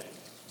bread,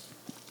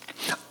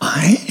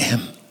 I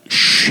am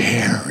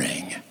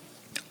sharing.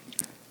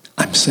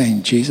 I'm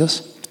saying,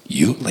 Jesus,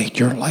 you laid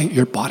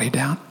your body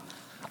down.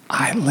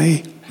 I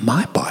lay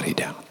my body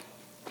down.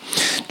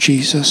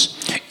 Jesus,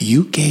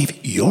 you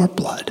gave your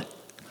blood.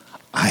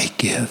 I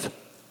give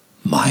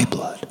my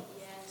blood.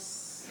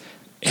 Yes.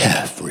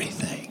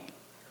 Everything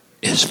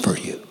is for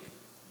you.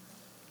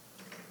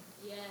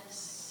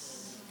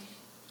 Yes.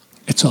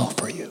 It's all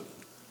for you.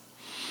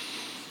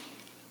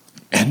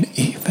 And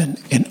even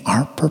in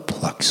our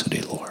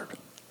perplexity, Lord,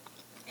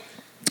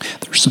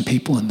 there's some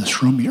people in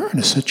this room, you're in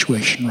a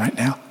situation right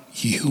now,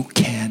 you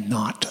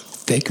cannot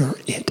figure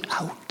it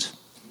out.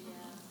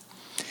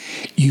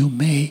 Yeah. You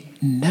may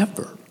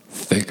never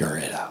figure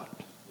it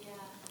out. Yeah.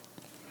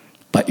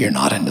 But you're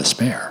not in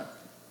despair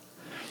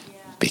Yeah.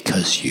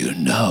 because you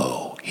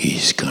know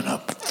he's going to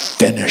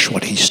finish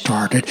what he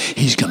started.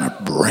 He's going to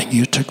bring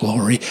you to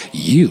glory.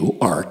 You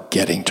are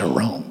getting to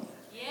Rome.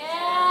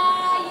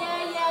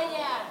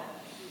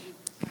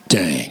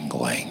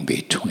 Dangling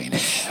between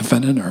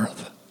heaven and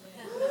earth.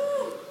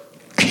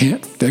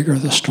 Can't figure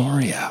the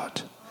story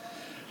out.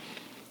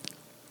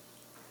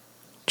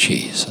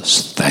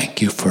 Jesus,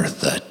 thank you for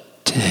the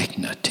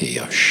dignity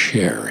of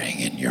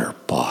sharing in your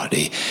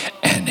body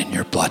and in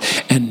your blood.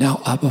 And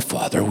now, Abba,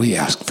 Father, we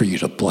ask for you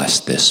to bless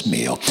this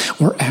meal.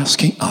 We're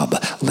asking, Abba,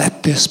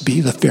 let this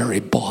be the very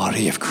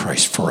body of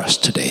Christ for us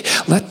today.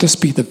 Let this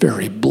be the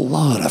very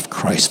blood of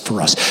Christ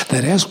for us,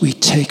 that as we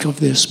take of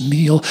this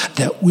meal,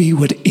 that we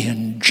would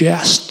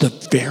ingest the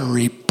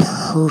very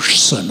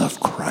person of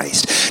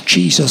Christ.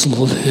 Jesus,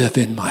 live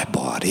in my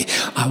body.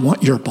 I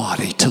want your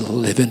body to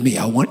live in me.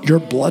 I want your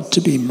blood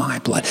to be my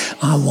blood.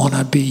 I want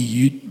to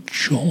be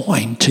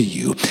joined to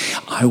you.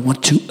 I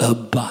want to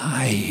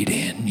abide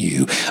in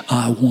you.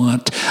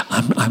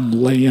 I'm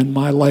laying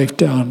my life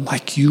down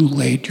like you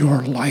laid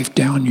your life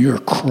down. Your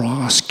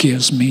cross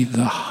gives me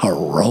the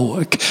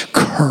heroic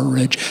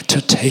courage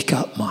to take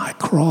up my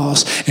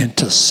cross and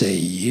to say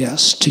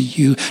yes to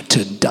you,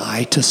 to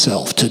die to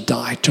self, to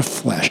die to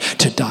flesh,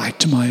 to die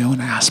to my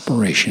own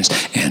aspirations,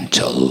 and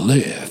to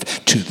live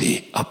to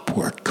the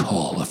upward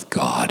call of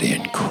God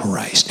in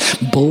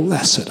Christ.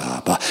 Blessed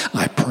Abba,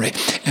 I pray.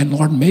 And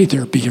Lord, may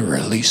there be a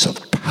release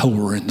of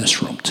power in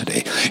this room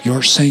today.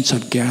 Your saints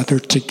have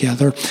gathered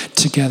together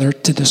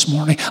to this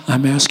morning.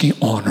 I'm asking,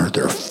 honor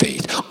their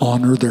faith,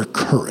 honor their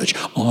courage,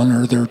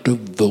 honor their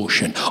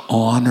devotion,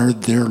 honor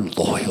their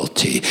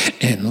loyalty,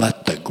 and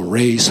let the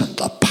grace and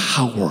the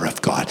power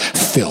of God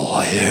fill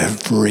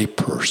every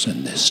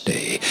person this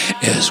day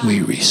as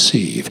we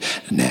receive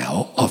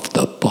now of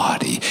the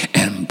body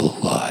and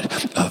blood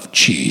of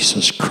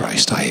Jesus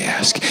Christ. I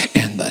ask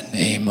in the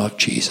name of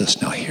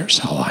Jesus. Now here's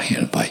how I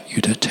invite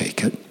you to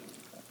take it.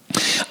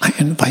 I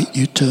invite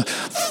you to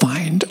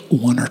find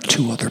one or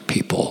two other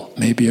people,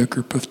 maybe a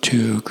group of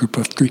two, a group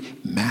of three,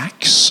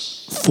 max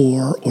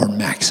 4 or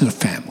max in a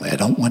family.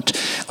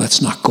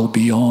 Let's not go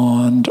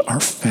beyond our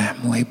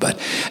family, but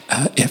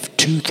if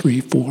 2, 3,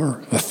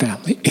 4, a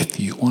family, if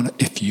you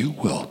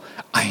will,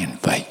 I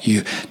invite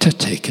you to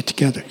take it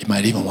together. You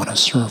might even want to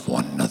serve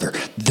one another.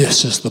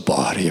 This is the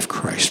body of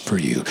Christ for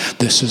you.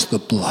 This is the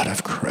blood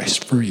of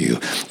Christ for you.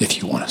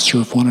 If you want to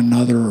serve one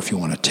another or if you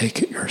want to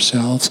take it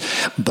yourselves,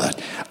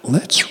 but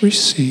let's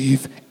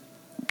receive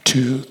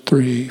 2,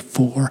 3,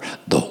 4.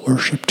 The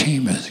worship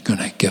team is going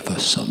to give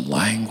us some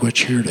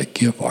language here to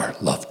give our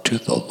love to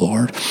the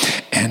Lord.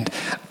 And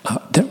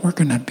then we're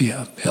going to be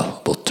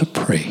available to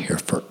pray here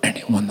for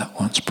anyone that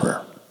wants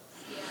prayer.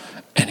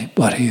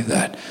 Anybody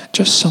that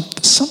just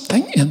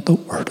something in the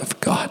Word of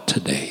God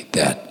today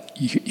that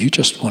you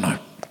just want to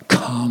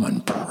come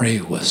and pray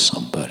with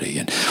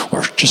somebody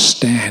or just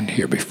stand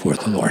here before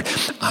the Lord.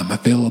 I'm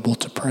available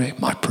to pray.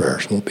 My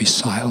prayers will be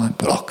silent,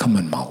 but I'll come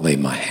and I'll lay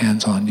my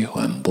hands on you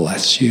and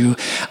bless you.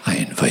 I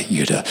invite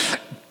you to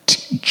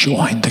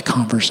join the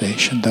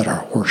conversation that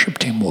our worship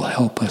team will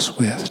help us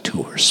with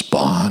to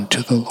respond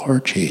to the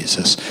Lord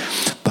Jesus.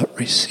 But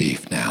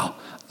receive now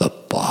the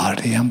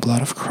body and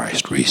blood of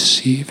Christ.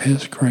 Receive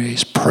his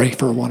grace. Pray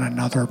for one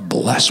another.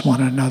 Bless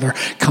one another.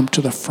 Come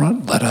to the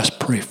front. Let us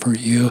pray for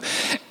you.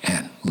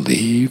 And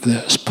leave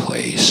this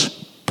place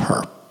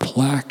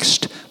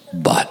perplexed,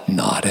 but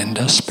not in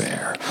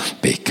despair,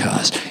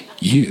 because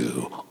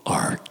you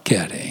are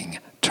getting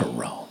to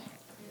Rome.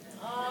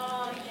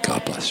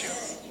 God bless you.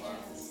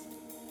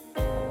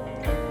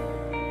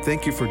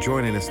 Thank you for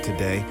joining us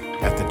today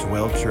at the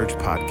Dwell Church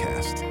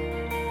podcast.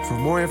 For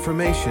more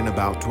information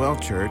about Dwell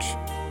Church,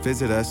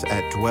 visit us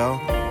at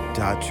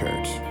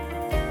dwell.church.